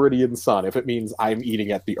hot Floridian sun if it means I'm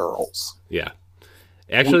eating at the Earl's. Yeah.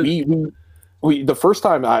 Actually, we the first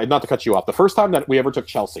time, not to cut you off, the first time that we ever took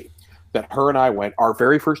Chelsea, that her and I went, our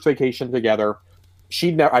very first vacation together,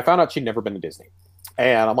 I found out she'd never been to Disney,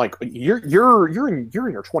 and I'm like, you're in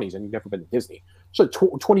your 20s and you've never been to Disney. So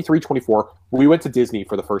 23, 24, we went to Disney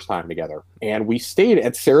for the first time together, and we stayed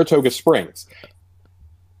at Saratoga Springs.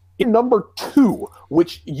 In number 2,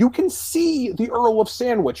 which you can see the Earl of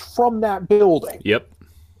Sandwich from that building. Yep.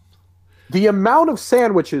 The amount of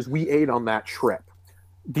sandwiches we ate on that trip,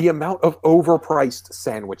 the amount of overpriced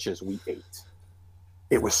sandwiches we ate,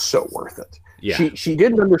 it was so worth it. Yeah. She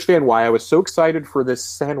didn't understand why I was so excited for this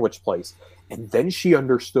sandwich place. And then she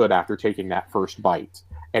understood after taking that first bite.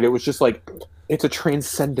 And it was just like, it's a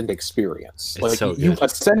transcendent experience. It's like so good. You've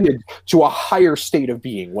ascended to a higher state of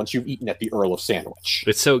being once you've eaten at the Earl of Sandwich.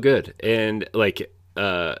 It's so good. And like,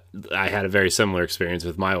 I had a very similar experience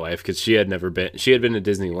with my wife because she had been to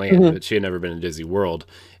Disneyland, but she had never been to Disney World.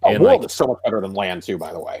 And World is so much better than Land too,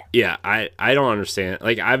 by the way. Yeah. I don't understand.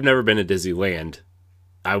 Like, I've never been to Disneyland.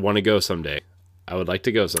 I want to go someday. I would like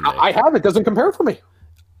to go someday. I have. It doesn't compare for me.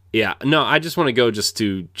 Yeah, no, I just want to go just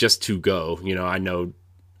to go. You know, I know,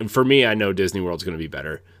 for me, I know Disney World's going to be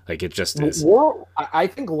better. Like, it just is. Well, I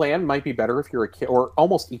think Land might be better if you're a kid, or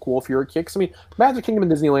almost equal if you're a kid. Because, I mean, Magic Kingdom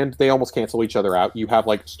and Disneyland, they almost cancel each other out. You have,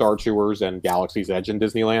 like, Star Tours and Galaxy's Edge in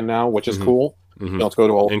Disneyland now, which is cool. Let's go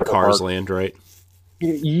to all in Cars Land, right?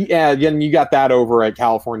 Yeah, and you got that over at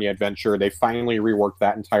California Adventure. They finally reworked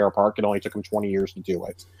that entire park. It only took them 20 years to do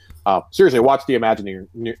it. Seriously, watch the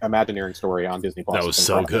Imagineering story on Disney Plus. That was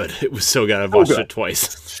so good. It was so good. I've watched it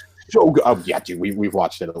twice. So good. Oh, yeah, dude, we've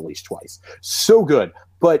watched it at least twice. So good.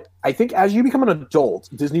 But I think as you become an adult,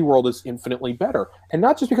 Disney World is infinitely better. And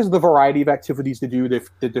not just because of the variety of activities to do,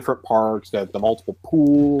 the different parks, the multiple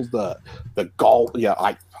pools, the golf. Yeah,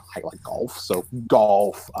 I like golf. So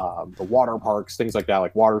golf, the water parks, things like that,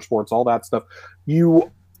 like water sports, all that stuff.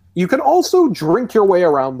 You can also drink your way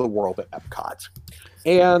around the world at Epcot.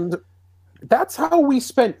 And that's how we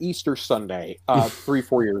spent Easter Sunday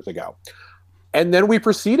 3-4 years ago. And then we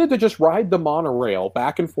proceeded to just ride the monorail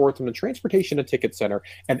back and forth from the Transportation and Ticket Center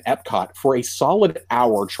and Epcot for a solid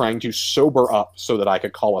hour trying to sober up so that I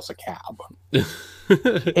could call us a cab.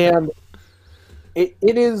 And it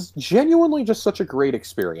is genuinely just such a great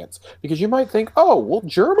experience, because you might think, oh, well,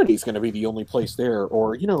 Germany's going to be the only place there,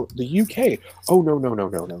 or, you know, the UK. Oh,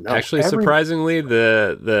 no. Actually, surprisingly,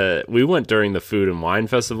 we went during the Food and Wine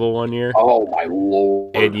Festival one year. Oh, my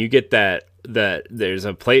Lord. And you get that there's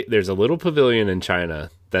a little pavilion in China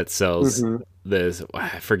that sells this,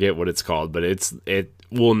 I forget what it's called, but it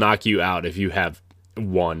will knock you out if you have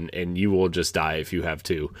one, and you will just die if you have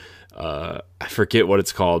two. I forget what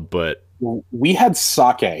it's called, but we had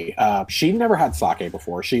sake. She never had sake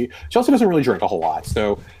before. She also doesn't really drink a whole lot,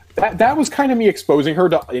 so that was kind of me exposing her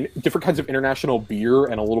to different kinds of international beer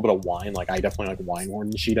and a little bit of wine. Like, I definitely like wine more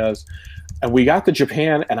than she does. And we got to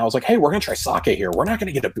Japan, and I was like, "Hey, we're gonna try sake here. We're not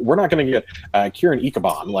gonna get Kirin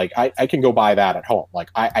Ichiban. Like, I can go buy that at home. Like,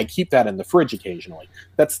 I keep that in the fridge occasionally.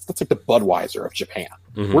 That's like the Budweiser of Japan.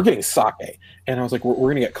 We're getting sake." And I was like, "We're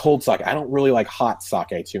gonna get cold sake. I don't really like hot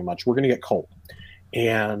sake too much. We're gonna get cold."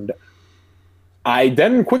 And I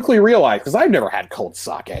then quickly realized, because I've never had cold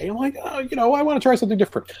sake, I'm like, I want to try something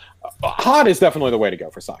different. Hot is definitely the way to go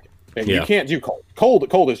for sake. You can't do cold.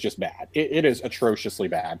 Cold is just bad. It is atrociously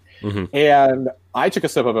bad. And I took a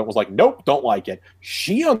sip of it and was like, nope, don't like it.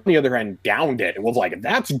 She, on the other hand, downed it and was like,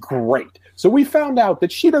 that's great. So we found out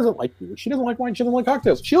that she doesn't like beer. She doesn't like wine. She doesn't like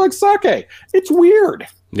cocktails. She likes sake. It's weird.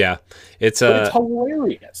 Yeah. But it's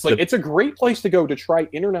hilarious. Like, it's a great place to go to try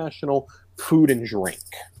international food and drink.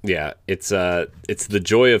 Yeah. It's the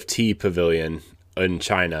Joy of Tea Pavilion in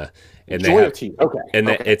China. And Joy of Tea. Okay. And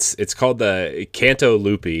it's called the Canto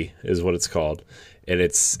Lupi is what it's called. And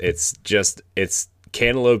it's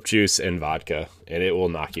cantaloupe juice and vodka, and it will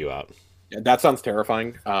knock you out. That sounds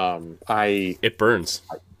terrifying. It burns.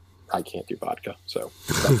 I can't do vodka, so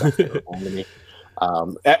that's not fair to me.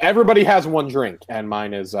 Everybody has one drink, and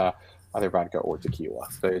mine is either vodka or tequila.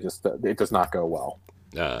 So it does not go well.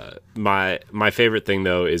 My favorite thing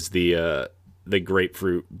though is the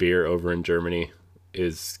grapefruit beer over in Germany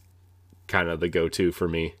is kind of the go-to for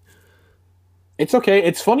me. It's okay.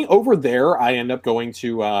 It's funny over there. I end up going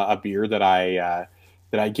to a beer that I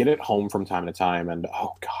get at home from time to time, and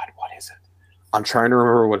oh god, what is it? I'm trying to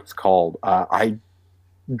remember what it's called. I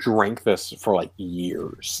drank this for like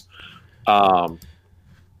years. König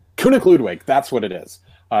Ludwig, that's what it is.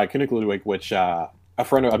 König Ludwig, which a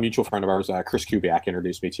mutual friend of ours, Chris Kubiak,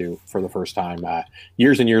 introduced me to for the first time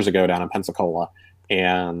years and years ago down in Pensacola,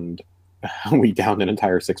 and we downed an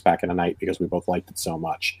entire 6-pack in a night because we both liked it so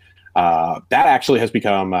much. That actually has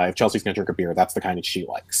become, if Chelsea's gonna drink a beer, that's the kind that she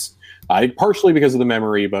likes. Partially because of the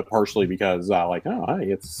memory, but partially because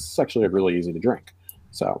it's actually really easy to drink.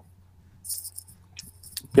 So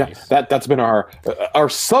yeah, nice. That's been our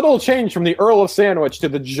subtle change from the Earl of Sandwich to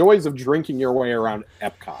the joys of drinking your way around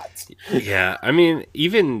Epcot. Yeah, I mean,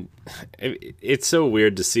 even it's so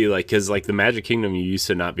weird to see, like, because like the Magic Kingdom, you used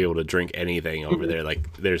to not be able to drink anything over there.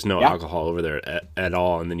 Like, there's no alcohol over there at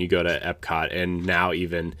all, and then you go to Epcot, and now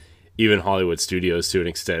even Hollywood Studios to an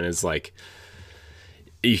extent is like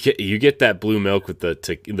you get that blue milk with the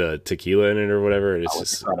tequila in it or whatever. It's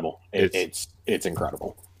just incredible. It's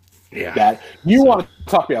incredible. Yeah, that you want to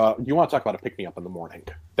talk about a pick me up in the morning.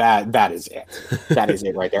 That is it. That is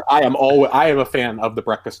it right there. I am a fan of the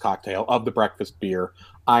breakfast cocktail, of the breakfast beer.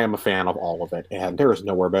 I am a fan of all of it, and there is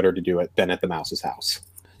nowhere better to do it than at the Mouse's house.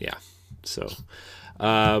 Yeah. So,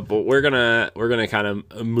 but we're gonna kind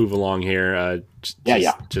of move along here.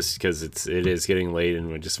 Just because it is getting late, and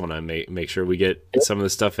we just want to make sure we get some of the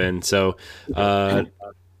stuff in. So,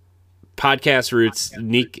 podcast roots,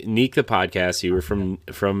 Neek the podcast. You were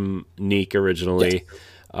from Neek originally.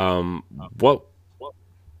 What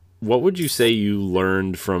would you say you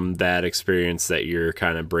learned from that experience that you're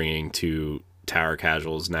kind of bringing to Tower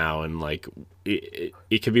Casuals now? And like,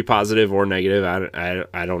 it could be positive or negative.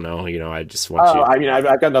 I don't know. You know, I just want you. I mean,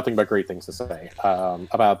 I've got nothing but great things to say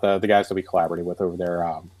about the guys that we collaborated with over there.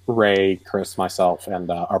 Ray, Chris, myself,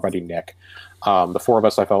 and our buddy Nick. The four of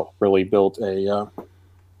us, I felt, really built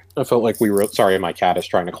I felt like we were. Sorry, my cat is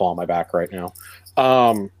trying to claw my back right now.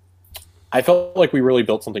 I felt like we really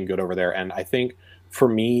built something good over there, and I think for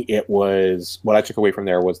me, it was what I took away from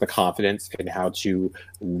there was the confidence in how to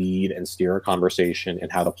lead and steer a conversation,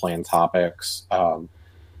 and how to plan topics, how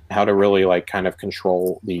to really like kind of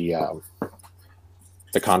control the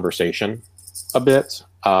conversation a bit,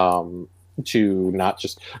 to not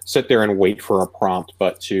just sit there and wait for a prompt,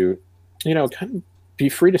 but to kind of be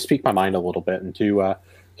free to speak my mind a little bit, and to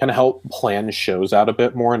kind of help plan shows out a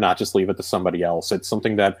bit more and not just leave it to somebody else. It's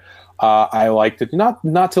something that I like to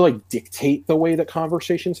not to like dictate the way that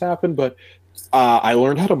conversations happen, but I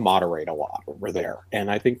learned how to moderate a lot over there. And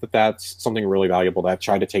I think that that's something really valuable that I've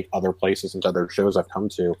tried to take other places and other shows I've come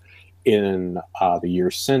to in the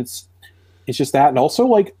years since. It's just that, and also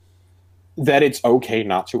like that it's okay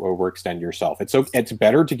not to overextend yourself. It's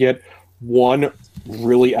better to get one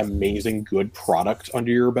really amazing good product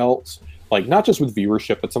under your belt, like not just with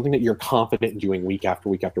viewership, but something that you're confident in doing week after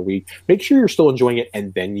week after week. Make sure you're still enjoying it,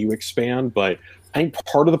 and then you expand. But I think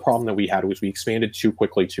part of the problem that we had was we expanded too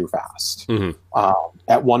quickly, too fast. Mm-hmm.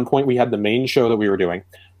 At one point, we had the main show that we were doing.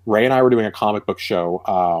 Ray and I were doing a comic book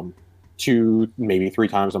show 2, maybe 3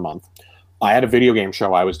 times a month. I had a video game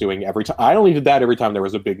show I was doing every time. I only did that every time there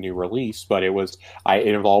was a big new release, but it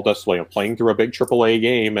involved us playing through a big AAA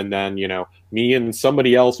game, and then me and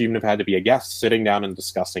somebody else even have had to be a guest sitting down and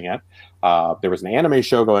discussing it. There was an anime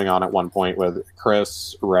show going on at one point with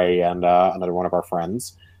Chris, Ray, and another one of our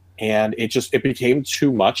friends, and it became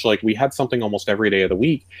too much. Like we had something almost every day of the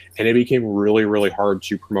week, and it became really, really hard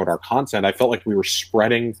to promote our content. I felt like we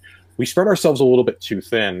spread ourselves a little bit too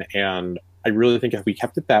thin, and I really think if we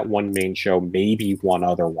kept it that one main show, maybe one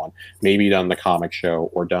other one, maybe done the comic show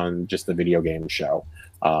or done just the video game show,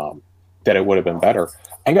 that it would have been better.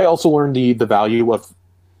 And I also learned the value of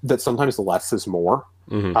that sometimes less is more.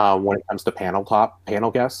 Mm-hmm. When it comes to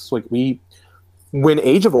panel guests. Like when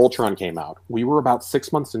Age of Ultron came out, we were about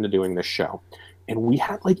 6 months into doing this show, and we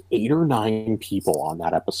had like 8 or 9 people on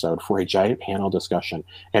that episode for a giant panel discussion,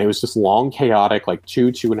 and it was this long, chaotic, like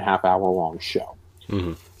 2.5 hour long show.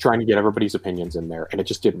 Mm-hmm. Trying to get everybody's opinions in there, and it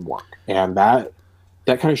just didn't work. And that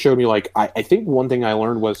kind of showed me, like, I think one thing I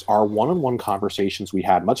learned was our one-on-one conversations we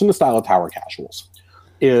had, much in the style of Tower Casuals,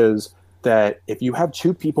 is that if you have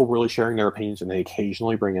two people really sharing their opinions and they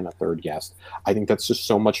occasionally bring in a third guest, I think that's just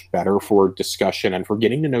so much better for discussion and for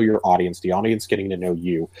getting to know your audience, the audience getting to know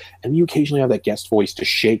you. And you occasionally have that guest voice to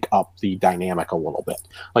shake up the dynamic a little bit.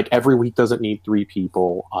 Like every week doesn't need three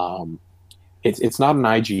people. It's not an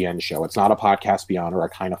IGN show. It's not a Podcast Beyond or a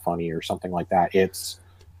Kind of Funny or something like that. It's,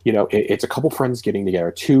 it's a couple friends getting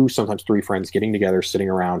together, two, sometimes three friends getting together, sitting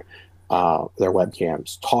around their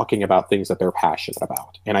webcams, talking about things that they're passionate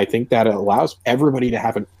about. And I think that it allows everybody to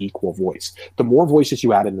have an equal voice. The more voices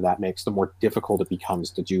you add into that mix, the more difficult it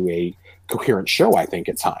becomes to do a coherent show, I think,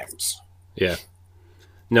 at times. Yeah.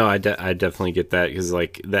 No, I definitely get that, because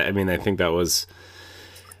like that. I mean, I think that was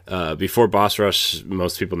before Boss Rush.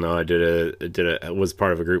 Most people know I was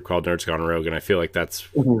part of a group called Nerds Gone Rogue, and I feel like that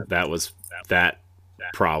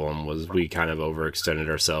problem was we kind of overextended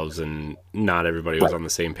ourselves, and not everybody was on the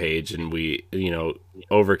same page, and we,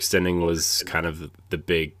 overextending was kind of the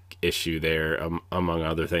big issue there, among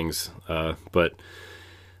other things. That's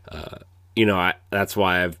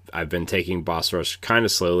why I've been taking Boss Rush kind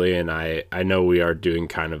of slowly, and I know we are doing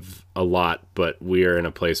kind of a lot, but we are in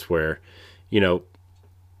a place where,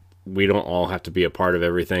 we don't all have to be a part of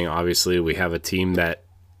everything. Obviously, we have a team that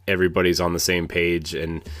everybody's on the same page,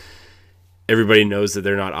 and everybody knows that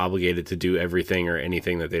they're not obligated to do everything or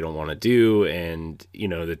anything that they don't want to do. And,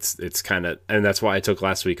 it's kind of, and that's why I took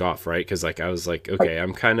last week off, right? Because I was like, okay,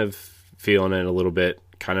 I'm kind of feeling it a little bit,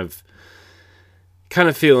 kind of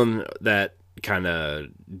feeling that kind of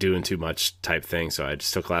doing too much type thing. So I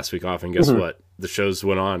just took last week off, and guess what? The shows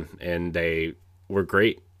went on and they were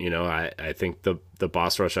great. I think the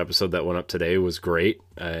Boss Rush episode that went up today was great,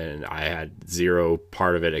 and I had zero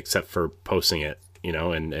part of it except for posting it,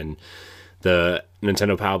 and the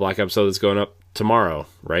Nintendo Power Black episode that's going up tomorrow,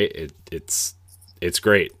 right? It's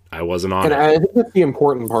great. I wasn't on and it. I think that's the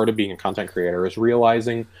important part of being a content creator, is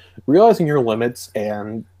realizing your limits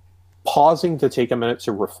and pausing to take a minute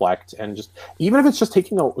to reflect, and just, even if it's just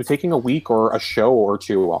taking a week or a show or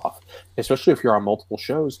two off, especially if you're on multiple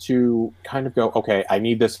shows, to kind of go, okay, I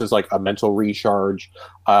need this as like a mental recharge.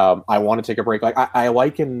 I want to take a break. Like I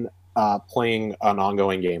liken playing an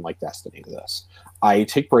ongoing game like Destiny to this. I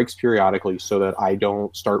take breaks periodically so that I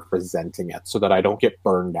don't start resenting it, so that I don't get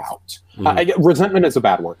burned out. Resentment is a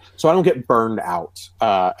bad word. So I don't get burned out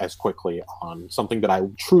as quickly on something that I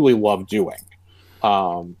truly love doing.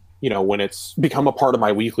 When it's become a part of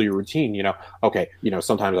my weekly routine,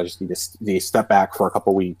 sometimes I just need to step back for a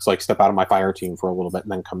couple weeks, like step out of my fire team for a little bit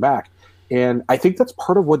and then come back. And I think that's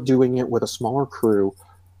part of what doing it with a smaller crew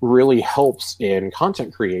really helps in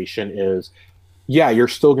content creation is, you're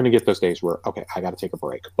still going to get those days where, okay, I got to take a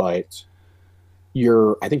break, but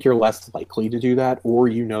I think you're less likely to do that, or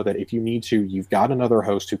that if you need to, you've got another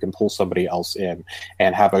host who can pull somebody else in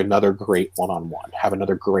and have another great one-on-one, have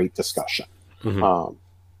another great discussion.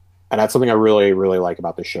 And that's something I really, really like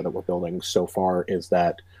about the show that we're building so far, is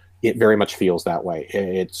that it very much feels that way.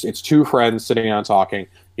 It's two friends sitting down talking.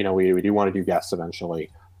 We do want to do guests eventually,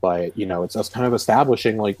 but it's us kind of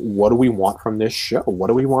establishing, like, what do we want from this show? What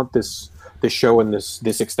do we want this show and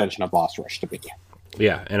this extension of Boss Rush to be?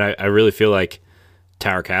 Yeah, and I really feel like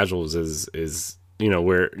Tower Casuals is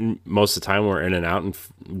where most of the time we're in and out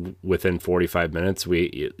and within 45 minutes.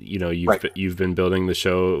 You've been building the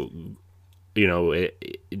show,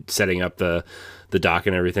 setting up the doc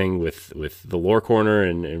and everything with the lore corner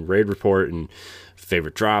and raid report and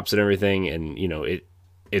favorite drops and everything, and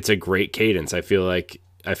it's a great cadence. I feel like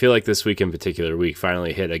this week in particular, we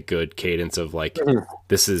finally hit a good cadence of like,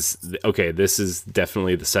 this is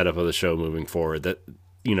definitely the setup of the show moving forward. That,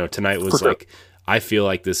 tonight was like, I feel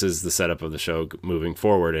like this is the setup of the show moving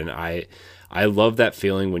forward. And I love that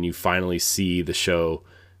feeling when you finally see the show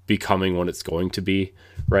becoming what it's going to be.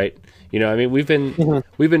 Right. We've been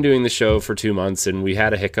doing the show for 2 months, and we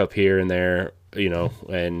had a hiccup here and there,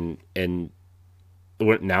 and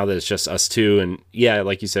now that it's just us two, and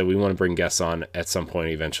like you said, we want to bring guests on at some point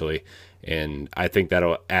eventually, and I think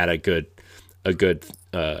that'll add a good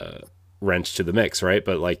wrench to the mix, right?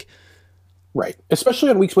 But right, especially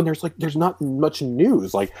on weeks when there's not much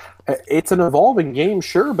news. Like, it's an evolving game,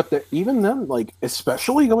 sure, but even then, like,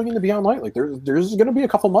 especially going into Beyond Light, like there's going to be a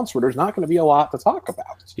couple months where there's not going to be a lot to talk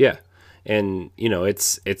about. Yeah, and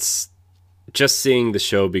it's just seeing the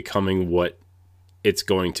show becoming what it's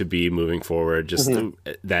going to be moving forward, just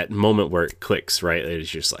that moment where it clicks, right? It's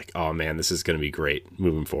just like, oh man, this is going to be great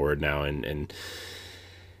moving forward now. And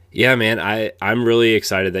yeah, man, I'm really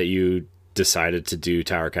excited that you decided to do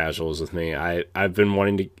Tower Casuals with me. I've been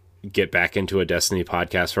wanting to get back into a Destiny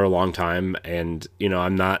podcast for a long time, and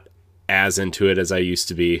I'm not as into it as I used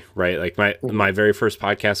to be, right? Like my very first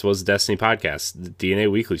podcast was a Destiny podcast, the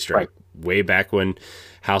DNA Weekly Strike. way back when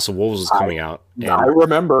House of Wolves was coming out. And, I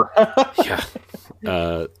remember.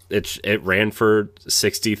 Yeah. It ran for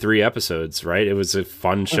 63 episodes, right? It was a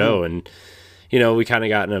fun show. And, you know, we kind of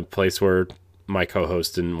got in a place where my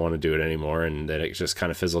co-host didn't want to do it anymore, and then it just kind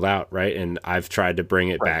of fizzled out, right? And I've tried to bring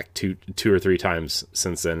it back two or three times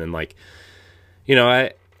since then. And like, you know,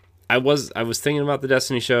 I was thinking about the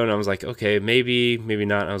Destiny show, and I was like, okay, maybe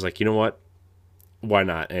not. And I was like, you know what? Why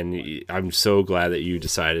not? And I'm so glad that you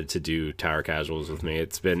decided to do Tower Casuals with me.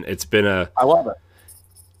 It's been I love it.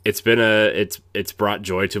 It's brought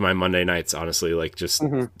joy to my Monday nights, honestly. Like just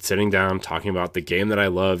sitting down, talking about the game that I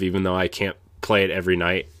love, even though I can't play it every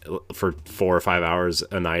night for 4 or 5 hours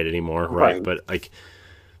a night anymore, right? But like,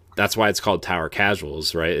 that's why it's called Tower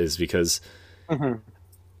Casuals, right? Is because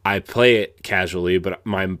I play it casually, but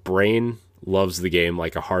my brain loves the game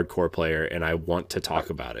like a hardcore player, and I want to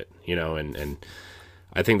talk about it, you know, and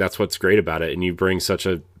I think that's what's great about it. And you bring such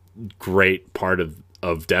a great part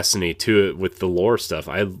of Destiny to it with the lore stuff.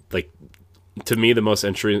 To me, the most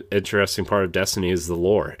interesting part of Destiny is the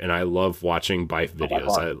lore, and I love watching Byte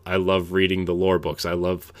videos. I love reading the lore books. I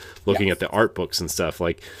love looking at the art books and stuff.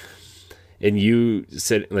 Like, and you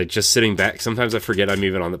said, like, just sitting back. Sometimes I forget I'm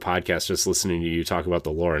even on the podcast, just listening to you talk about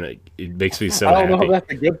the lore, and it makes me so happy. I don't know if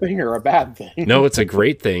that's a good thing or a bad thing. No, it's a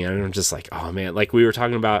great thing. And I'm just like, oh man, like we were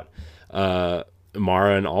talking about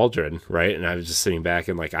Mara and Aldrin, right? And I was just sitting back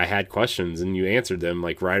and like I had questions, and you answered them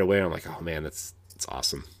like right away. I'm like, oh man, it's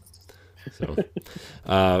awesome. So,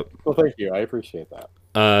 well, thank you. I appreciate that.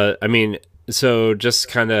 I mean, so just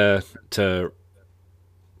kind of to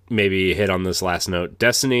maybe hit on this last note,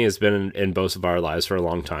 Destiny has been in both of our lives for a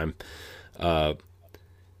long time.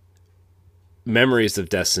 Memories of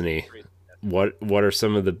Destiny. What are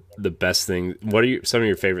some of the best things? What are some of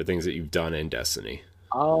your favorite things that you've done in Destiny?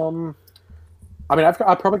 I mean, I've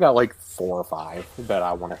probably got like 4 or 5 that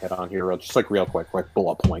I want to hit on here, just like real quick, like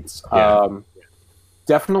bullet points. Yeah.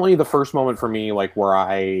 Definitely the first moment for me, like where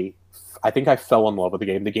I think I fell in love with the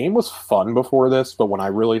game. The game was fun before this, but when I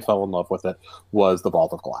really fell in love with it was the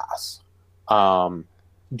Vault of Glass.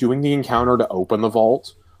 Doing the encounter to open the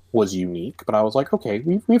vault was unique, but I was like, okay,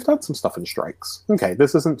 we've done some stuff in Strikes. Okay,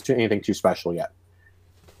 this isn't anything too special yet.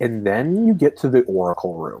 And then you get to the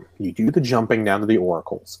Oracle room. You do the jumping down to the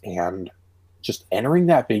Oracles, and just entering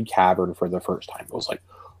that big cavern for the first time, it was like,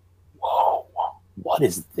 whoa, what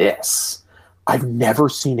is this? I've never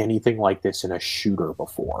seen anything like this in a shooter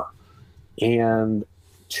before. And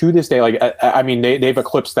to this day, like I mean, they've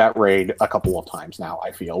eclipsed that raid a couple of times now,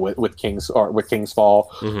 I feel, with King's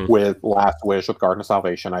Fall, with Last Wish, with Garden of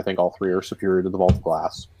Salvation. I think all 3 are superior to the Vault of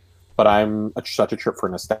Glass. But I'm such a trip for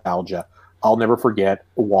nostalgia. I'll never forget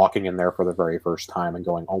walking in there for the very first time and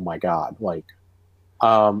going, oh my God. Like,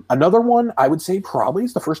 another one I would say probably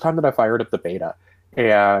is the first time that I fired up the beta.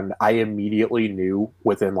 And I immediately knew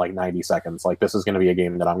within like 90 seconds, like, this is going to be a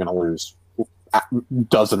game that I'm going to lose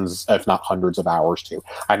dozens, if not hundreds of hours to.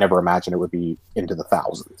 I never imagined it would be into the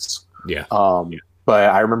thousands. Yeah. But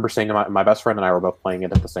I remember saying to my best friend and I were both playing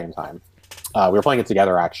it at the same time. We were playing it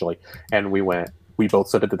together, actually. And we both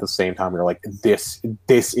said it at the same time. We were like, this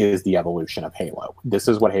is the evolution of Halo. This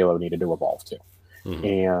is what Halo needed to evolve to.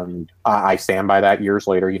 And I stand by that years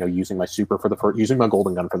later, you know, using my using my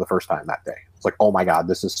golden gun for the first time that day. It's like, oh my God,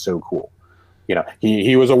 this is so cool. You know,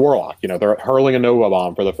 he was a warlock, you know, they're hurling a Nova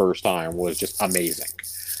bomb for the first time was just amazing.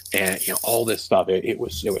 And, you know, all this stuff, it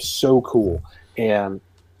was so cool. And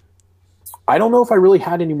I don't know if I really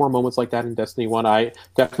had any more moments like that in Destiny 1. I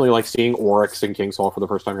definitely like seeing Oryx and King's Fall for the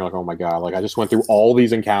first time. You're like, oh my God, like I just went through all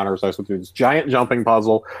these encounters. I just went through this giant jumping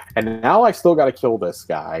puzzle, and now I still got to kill this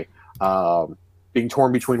guy. Being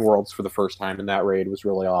torn between worlds for the first time in that raid was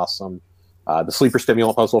really awesome. The sleeper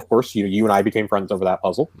stimulant puzzle, of course, you and I became friends over that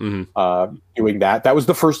puzzle. Doing that was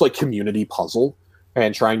the first like community puzzle,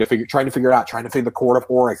 and trying to figure it out, trying to figure the Court of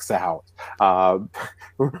Oryx out.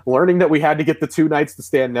 Learning that we had to get the 2 knights to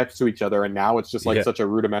stand next to each other, and now it's just like such a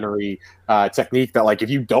rudimentary technique that like if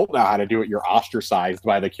you don't know how to do it, you're ostracized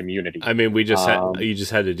by the community. I mean, you just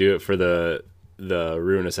had to do it for the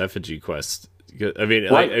Ruinous Effigy quest. I mean,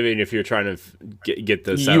 right. I mean, if you're trying to get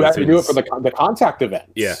the you have to do it for the contact events.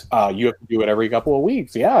 Yeah, you have to do it every couple of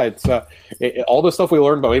weeks. Yeah, it's all the stuff we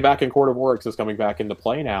learned way back in Court of Oryx is coming back into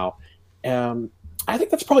play now. I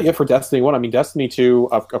think that's probably it for Destiny 1. I mean, Destiny 2,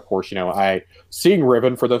 of course, you know, seeing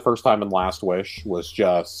Riven for the first time in Last Wish was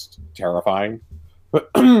just terrifying.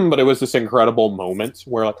 But it was this incredible moment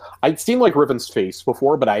where like I'd seen like Riven's face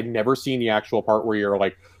before, but I'd never seen the actual part where you're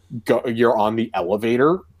like you're on the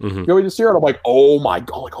elevator going to see her, and I'm like, oh my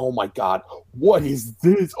God, what is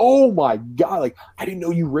this? Oh my God, like I didn't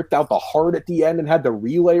know you ripped out the heart at the end and had to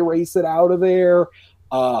relay race it out of there.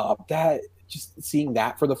 That just seeing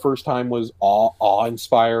that for the first time was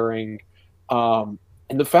awe-inspiring. And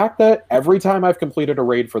the fact that every time I've completed a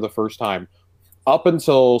raid for the first time, up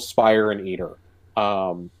until Spire and Eater,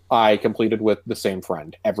 I completed with the same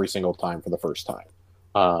friend every single time for the first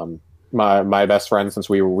time. My best friend since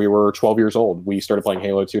we were 12 years old. We started playing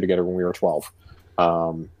Halo 2 together when we were 12.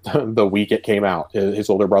 The week it came out, his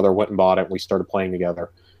older brother went and bought it, and we started playing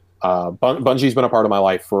together. Bungie's been a part of my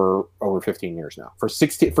life for over 15 years now. For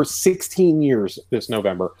 16 years this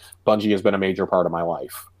November, Bungie has been a major part of my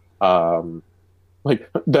life. Like,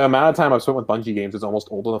 the amount of time I've spent with Bungie games is almost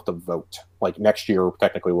old enough to vote. Like, next year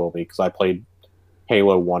technically will be, because I played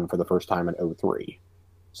Halo 1 for the first time in 03.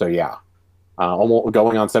 So yeah, almost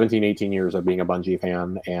going on 17, 18 years of being a Bungie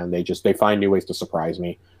fan, and they find new ways to surprise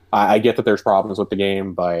me. I get that there's problems with the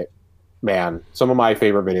game, but man, some of my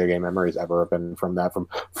favorite video game memories ever have been from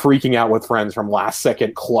freaking out with friends, from last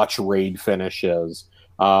second clutch raid finishes.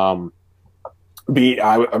 Me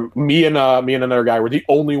and another guy were the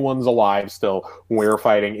only ones alive still when we were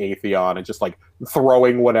fighting Atheon, and just like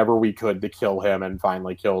throwing whatever we could to kill him, and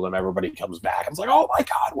finally killed him. Everybody comes back. I was like, oh my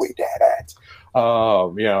god, we did it.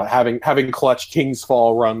 Having clutch King's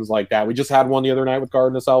Fall runs like that. We just had one the other night with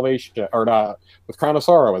Garden of Salvation, or with Crown of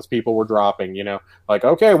Sorrow, as people were dropping, like,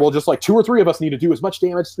 okay, well, just like 2 or 3 of us need to do as much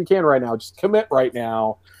damage as we can right now. Just commit right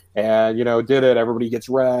now. And, did it. Everybody gets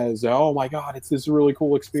res. Oh my god, it's this really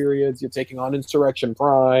cool experience. You're taking on Insurrection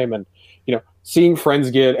Prime, and, seeing friends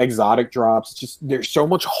get exotic drops. Just, there's so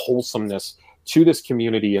much wholesomeness to this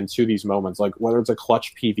community and to these moments, like whether it's a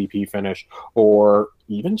clutch PvP finish, or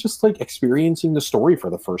even just like experiencing the story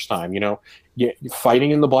for the first time,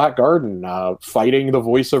 fighting in the Black Garden, fighting the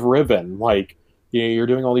voice of Riven, like, you're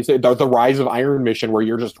doing all these things. The Rise of Iron mission, where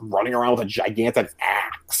you're just running around with a gigantic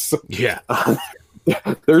axe. Yeah.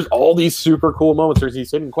 There's all these super cool moments. There's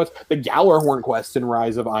these hidden quests. The Gallarhorn quest in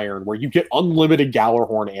Rise of Iron, where you get unlimited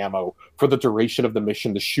Gallarhorn ammo for the duration of the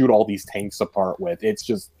mission to shoot all these tanks apart with.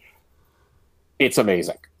 It's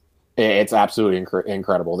amazing. It's absolutely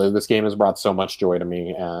incredible. This game has brought so much joy to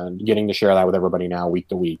me, and getting to share that with everybody now week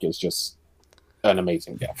to week is just an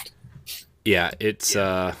amazing gift. Yeah, it's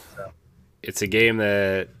a game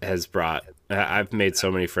that has brought. I've made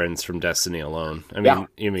so many friends from Destiny alone.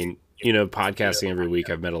 Podcasting every week,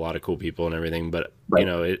 I've met a lot of cool people and everything, but right.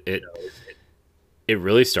 It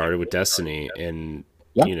really started with Destiny, and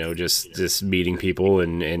just meeting people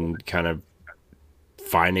and kind of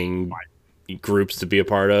finding groups to be a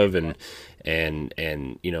part of, and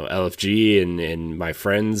LFG and my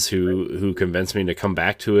friends who convinced me to come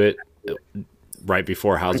back to it right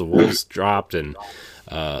before House of Wolves dropped. And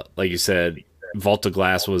like you said, Vault of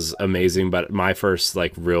Glass was amazing, but my first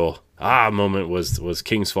like real moment was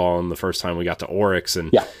King's Fall, and the first time we got to Oryx,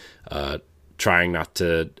 and trying not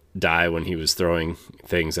to die when he was throwing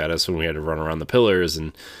things at us when we had to run around the pillars.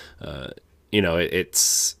 And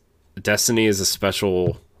it's Destiny is a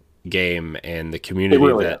special game, and the community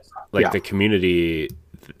really the community,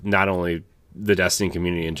 not only the Destiny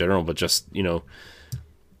community in general, but just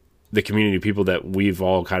the community of people that we've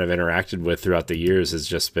all kind of interacted with throughout the years has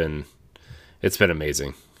just been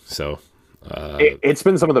amazing. So it's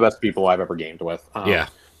been some of the best people I've ever gamed with.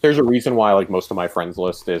 There's a reason why like most of my friends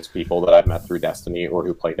list is people that I've met through Destiny or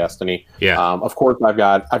who play Destiny. Of course I've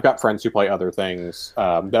got friends who play other things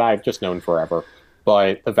that I've just known forever.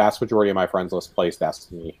 But the vast majority of my friends list plays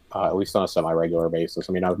Destiny, at least on a semi-regular basis.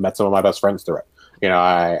 I mean, I've met some of my best friends through it. You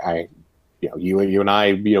and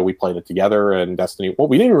I, we played it together in Destiny. Well,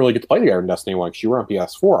 we didn't really get to play together in Destiny 1 because you were on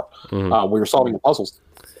PS4. We were solving the puzzles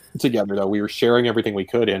together, though. We were sharing everything we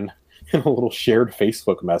could in a little shared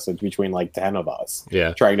Facebook message between like 10 of us.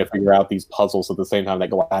 Trying to figure out these puzzles at the same time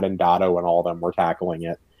that Glad and Dotto and all of them were tackling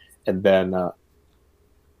it. And then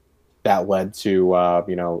that led to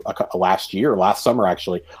last summer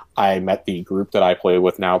actually, I met the group that I play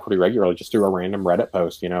with now pretty regularly just through a random Reddit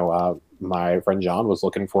post. My friend John was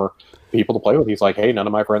looking for people to play with. He's like, hey, none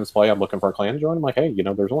of my friends play. I'm looking for a clan to join. I'm like, hey,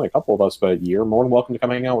 there's only a couple of us, but you're more than welcome to come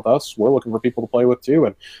hang out with us. We're looking for people to play with too.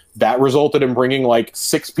 And that resulted in bringing like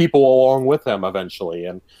 6 people along with him eventually.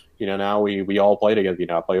 And now we all play together.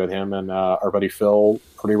 I play with him and our buddy Phil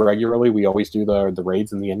pretty regularly. We always do the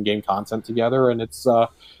raids and the in-game content together, and it's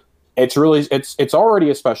already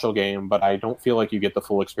a special game, but I don't feel like you get the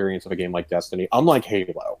full experience of a game like Destiny. Unlike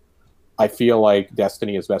Halo, I feel like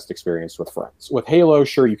Destiny is best experienced with friends. With Halo,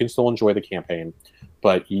 sure, you can still enjoy the campaign,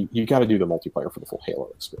 but you got to do the multiplayer for the full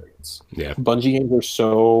Halo experience. Bungie games are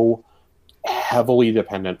so heavily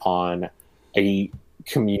dependent on a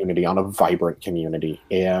community, on a vibrant community,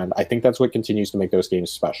 and I think that's what continues to make those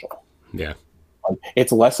games special. Like,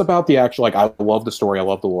 it's less about the actual, like, I love the story, I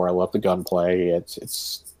love the lore, I love the gunplay.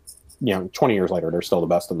 It's 20 years later, they're still the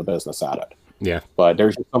best in the business at it. Yeah. But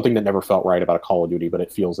there's something that never felt right about a Call of Duty, but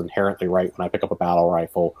it feels inherently right when I pick up a battle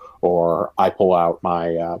rifle, or I pull out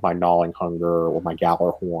my my gnawing hunger, or my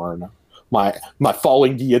Gallarhorn, my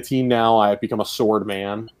falling guillotine. Now I've become a sword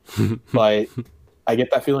man, but I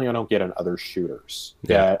get that feeling I don't get in other shooters.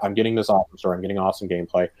 Yeah. I'm getting this awesome story, I'm getting awesome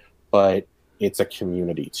gameplay, but it's a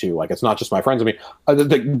community too. Like, it's not just my friends. I mean,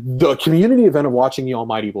 the community event of watching the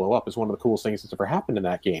Almighty blow up is one of the coolest things that's ever happened in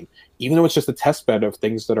that game, even though it's just a test bed of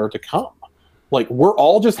things that are to come. Like, we're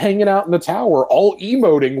all just hanging out in the tower, all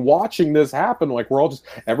emoting, watching this happen. Like,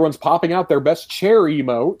 everyone's popping out their best chair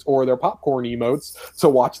emote or their popcorn emotes to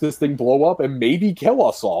watch this thing blow up and maybe kill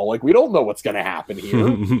us all. Like, we don't know what's going to happen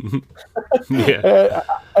here. Yeah.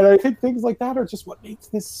 And I think things like that are just what makes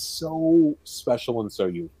this so special and so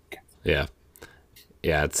unique. Yeah.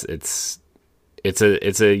 Yeah, it's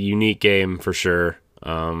a unique game for sure.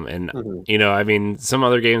 And I mean, some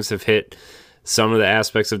other games have hit some of the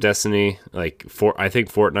aspects of Destiny, like I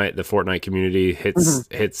think Fortnite, the Fortnite community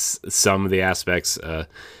hits some of the aspects.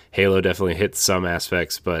 Halo definitely hits some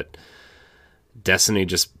aspects, but Destiny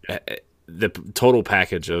just the total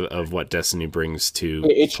package of what Destiny brings to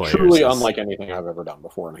it's players truly unlike anything I've ever done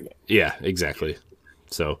before in a game. Yeah, exactly.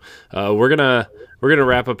 So we're gonna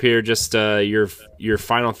wrap up here. Just your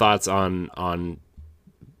final thoughts on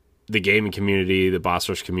the gaming community, the Boss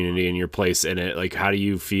Rush community, and your place in it. Like, how do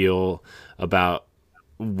you feel about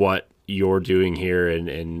what you're doing here,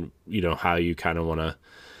 and how you kind of want to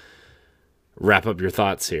wrap up your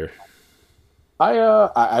thoughts here?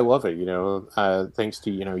 I love it. Thanks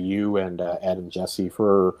to you and Ed and Jesse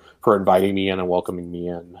for inviting me in and welcoming me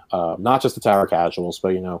in. Not just the Tower Casuals,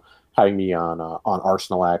 but having me on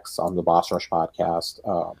Arsenal X, on the Boss Rush podcast.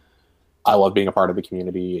 I love being a part of the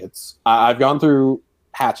community. I've gone through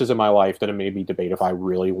patches in my life that have made me debate if I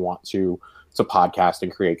really want to podcast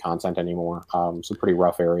and create content anymore. Some pretty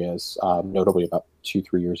rough areas, notably about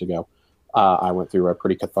 2-3 years ago. I went through a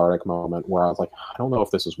pretty cathartic moment where I was like, I don't know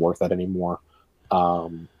if this is worth it anymore.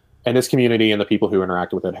 And this community and the people who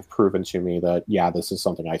interact with it have proven to me that, yeah, this is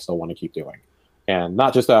something I still want to keep doing. And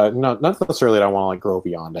not just not necessarily that I want to grow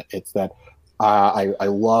beyond it. It's that I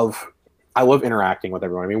love interacting with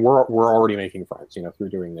everyone. I mean, we're already making friends, through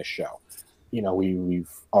doing this show. We've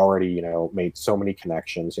already made so many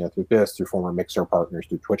connections, through former Mixer partners,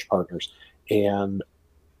 through Twitch partners, and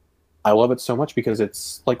I love it so much because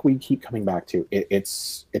it's like we keep coming back to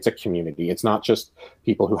it's a community. It's not just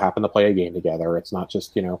people who happen to play a game together. It's not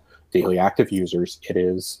just daily active users. It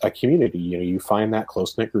is a community. You find that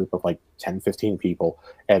close-knit group of like 10, 15 people,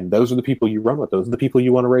 and those are the people you run with. Those are the people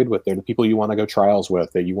you want to raid with. They're the people you want to go trials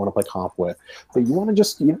with, that you want to play comp with, that you want to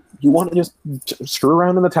just you want to just screw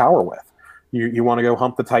around in the tower with. You want to go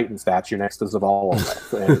hump the Titan statue next to Zavala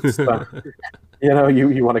with.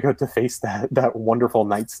 You want to go to face that wonderful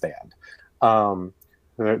nightstand.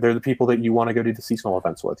 They're the people that you want to go to the seasonal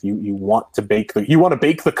events with. You want to bake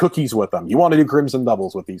the cookies with them. You want to do crimson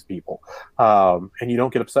doubles with these people, and you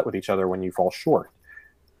don't get upset with each other when you fall short.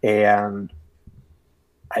 And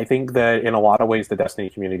I think that in a lot of ways, the Destiny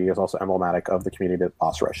community is also emblematic of the community that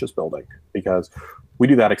Boss Rush is building, because we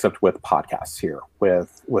do that except with podcasts here,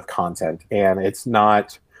 with content, and it's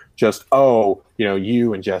not just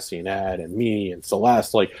you and Jesse and Ed and me and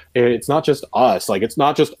Celeste. Like, it's not just us. Like, it's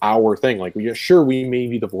not just our thing. Like, we may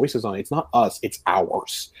be the voices on it. It's not us. It's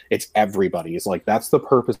ours. It's everybody's. Like, that's the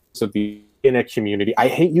purpose of being in a community. I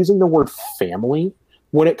hate using the word family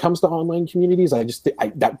when it comes to online communities.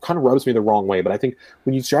 That kind of rubs me the wrong way. But I think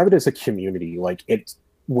when you describe it as a community, like,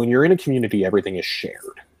 when you're in a community, everything is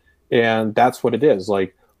shared, and that's what it is.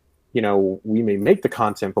 Like, we may make the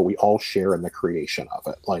content, but we all share in the creation of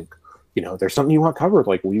it. Like, there's something you want covered.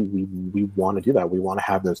 Like, we want to do that. We want to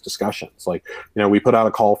have those discussions. Like, we put out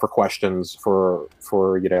a call for questions for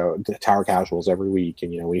the Tower Casuals every week,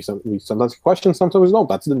 and we sometimes question, sometimes we don't.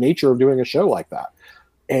 That's the nature of doing a show like that.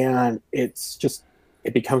 And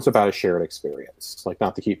it becomes about a shared experience. Like,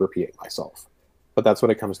 not to keep repeating myself, but that's what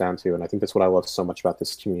it comes down to. And I think that's what I love so much about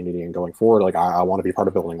this community and going forward. Like, I want to be part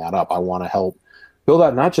of building that up. I want to help build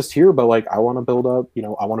up, not just here, but like, I want to build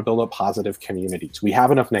up positive communities. We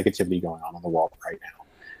have enough negativity going on in the world right now.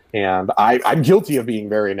 And I'm guilty of being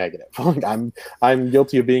very negative. Like, I'm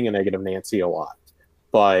guilty of being a negative Nancy a lot,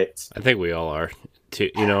 but I think we all are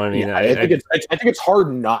too. What I mean? Yeah, I think it's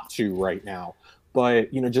hard not to right now,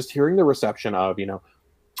 but just hearing the reception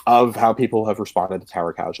of how people have responded to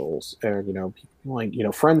Tower Casuals, and people like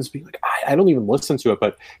friends being like, I don't even listen to it,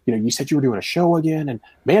 but you said you were doing a show again, and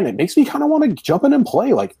man, it makes me kind of want to jump in and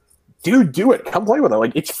play. Like, dude, do it. Come play with it.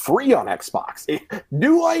 Like, it's free on Xbox.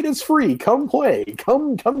 New Light is free. Come play.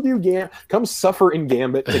 Come come suffer in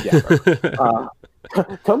Gambit together.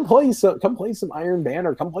 Come play some Iron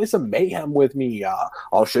Banner. Come play some Mayhem with me.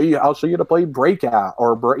 I'll show you to play Breakout,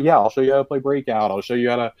 I'll show you how to play Breakout. I'll show you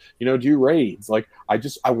how to do raids. Like,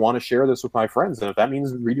 I want to share this with my friends, and if that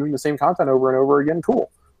means redoing the same content over and over again,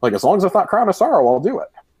 cool. Like, as long as it's not Crown of Sorrow, I'll do it.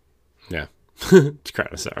 Yeah. Crown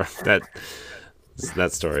of Sorrow.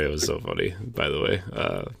 That story was so funny, by the way.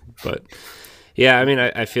 But yeah, I mean,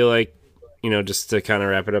 I feel like, just to kind of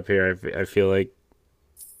wrap it up here, I feel like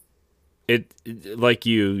it like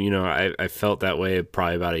I felt that way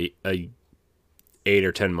probably about a 8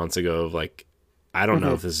 or 10 months ago of like, I don't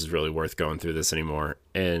know if this is really worth going through this anymore,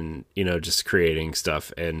 and just creating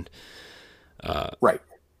stuff. And right.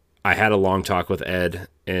 I had a long talk with Ed,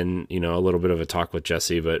 and a little bit of a talk with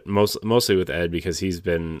Jesse, but mostly with Ed, because we've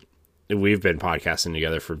been podcasting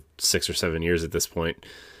together for 6 or 7 years at this point.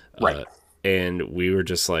 Right. And we were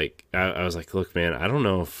just like, I was like, look, man, I don't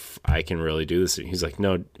know if I can really do this. And he's like,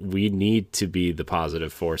 no, we need to be the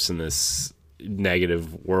positive force in this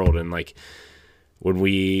negative world. And like, when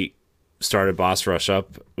we started Boss Rush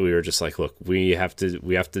Up, we were just like, look, we have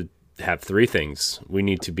to have 3 things. We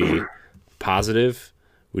need to be positive,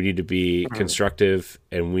 we need to be constructive,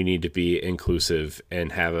 and we need to be inclusive,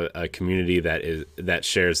 and have a community that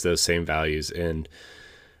shares those same values. And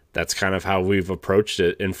that's kind of how we've approached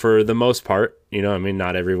it. And for the most part,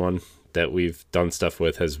 not everyone that we've done stuff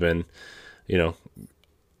with has been,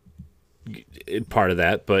 part of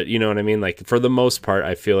that, but you know what I mean? Like, for the most part,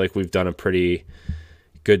 I feel like we've done a pretty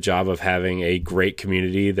good job of having a great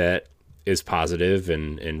community that is positive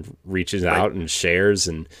and reaches out and shares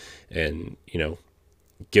and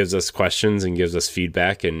gives us questions and gives us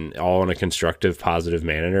feedback, and all in a constructive, positive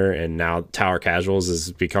manner. And now Tower Casuals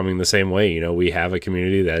is becoming the same way. We have a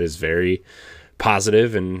community that is very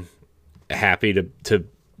positive and happy to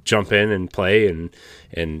jump in and play,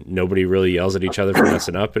 and nobody really yells at each other for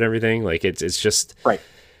messing up and everything. Like, it's just right.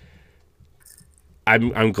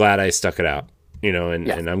 I'm glad I stuck it out,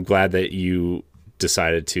 and I'm glad that you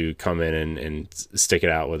decided to come in and stick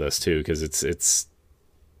it out with us too, because it's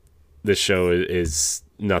this show is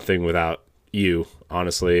nothing without you,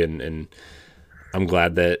 honestly, and I'm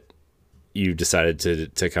glad that you decided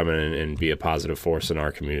to come in and be a positive force in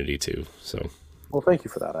our community too. So, well, thank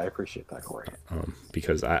you for that. I appreciate that, Corey.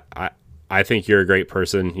 Because I think you're a great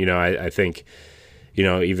person. I think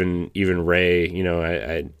even Ray.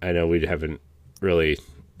 I know we haven't really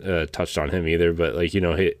touched on him either, but like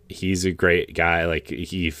he's a great guy. Like,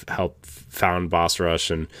 he helped found Boss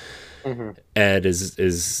Rush, and Ed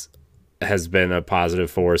has been a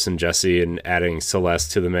positive force, and Jesse, and adding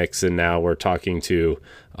Celeste to the mix. And now we're talking to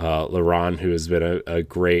LaRon, who has been a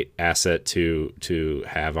great asset to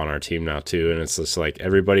have on our team now too. And it's just like,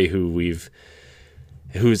 everybody who's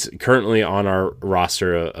currently on our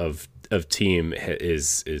roster of team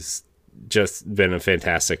is just been a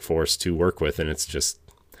fantastic force to work with. And it's just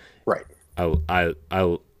right. I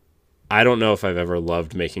don't know if I've ever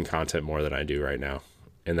loved making content more than I do right now.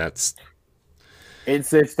 And that's,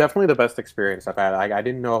 It's definitely the best experience I've had. I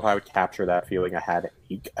didn't know if I would capture that feeling I had at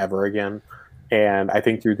Peak ever again, and I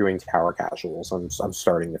think through doing Tower Casuals, I'm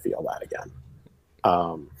starting to feel that again.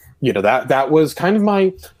 That was kind of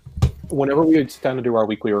my, whenever we would sit down to do our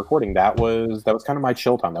weekly recording, that was kind of my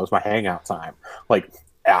chill time. That was my hangout time. Like,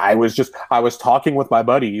 I was talking with my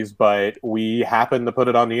buddies, but we happened to put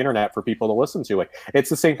it on the internet for people to listen to. Like,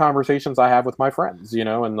 it's the same conversations I have with my friends,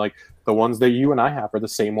 and like the ones that you and I have are the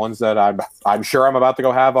same ones that I'm sure I'm about to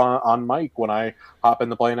go have on mic when I hop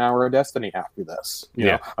in to play an hour of Destiny after this.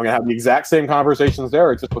 I'm gonna have the exact same conversations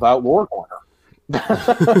there, just without Lore Corner.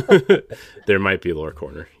 There might be Lore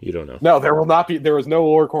Corner. You don't know. No, there will not be. There is no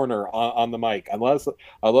Lore Corner on the mic unless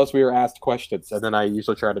we are asked questions, and then I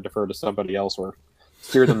usually try to defer to somebody else or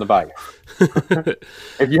steer them to Bife.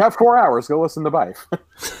 If you have 4 hours, go listen to Bife.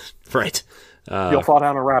 Right. You'll fall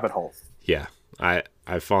down a rabbit hole. Yeah.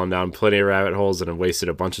 I've fallen down plenty of rabbit holes, and I've wasted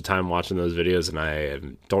a bunch of time watching those videos, and I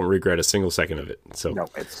don't regret a single second of it. So no,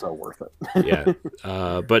 it's so worth it. Yeah.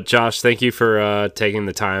 But Josh, thank you for taking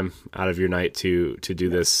the time out of your night to do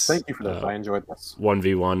this. Thank you for this. I enjoyed this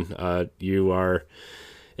 1v1. You are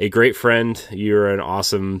a great friend. You're an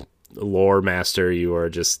awesome lore master. You're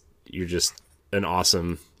just an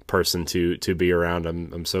awesome person to be around.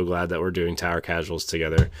 I'm so glad that we're doing Tower Casuals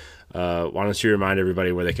together. Why don't you remind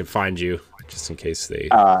everybody where they can find you, just in case they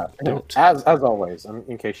don't. As always,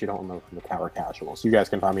 in case you don't know from the Tower Casuals, you guys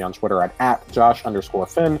can find me on Twitter at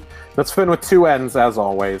Josh_Finn. That's Finn with 2 N's, as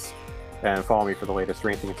always. And follow me for the latest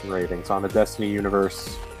rankings and ratings on the Destiny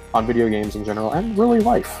universe, on video games in general, and really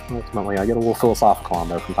life. Ultimately, I get a little philosophical on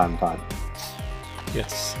there from time to time.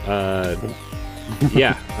 Yes.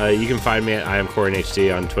 You can find me at I am Corey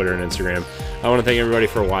HD on Twitter and Instagram. I want to thank everybody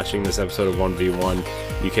for watching this episode of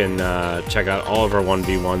 1v1. You can check out all of our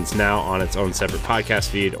 1v1s now on its own separate podcast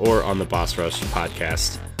feed or on the Boss Rush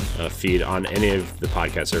podcast feed on any of the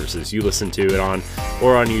podcast services you listen to it on,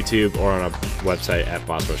 or on YouTube, or on our website at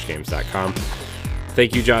bossrushgames.com.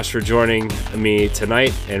 Thank you, Josh, for joining me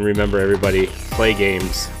tonight. And remember, everybody, play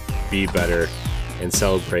games, be better, and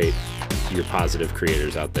celebrate your positive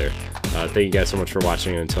creators out there. Thank you guys so much for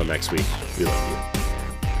watching, and until next week, we love you.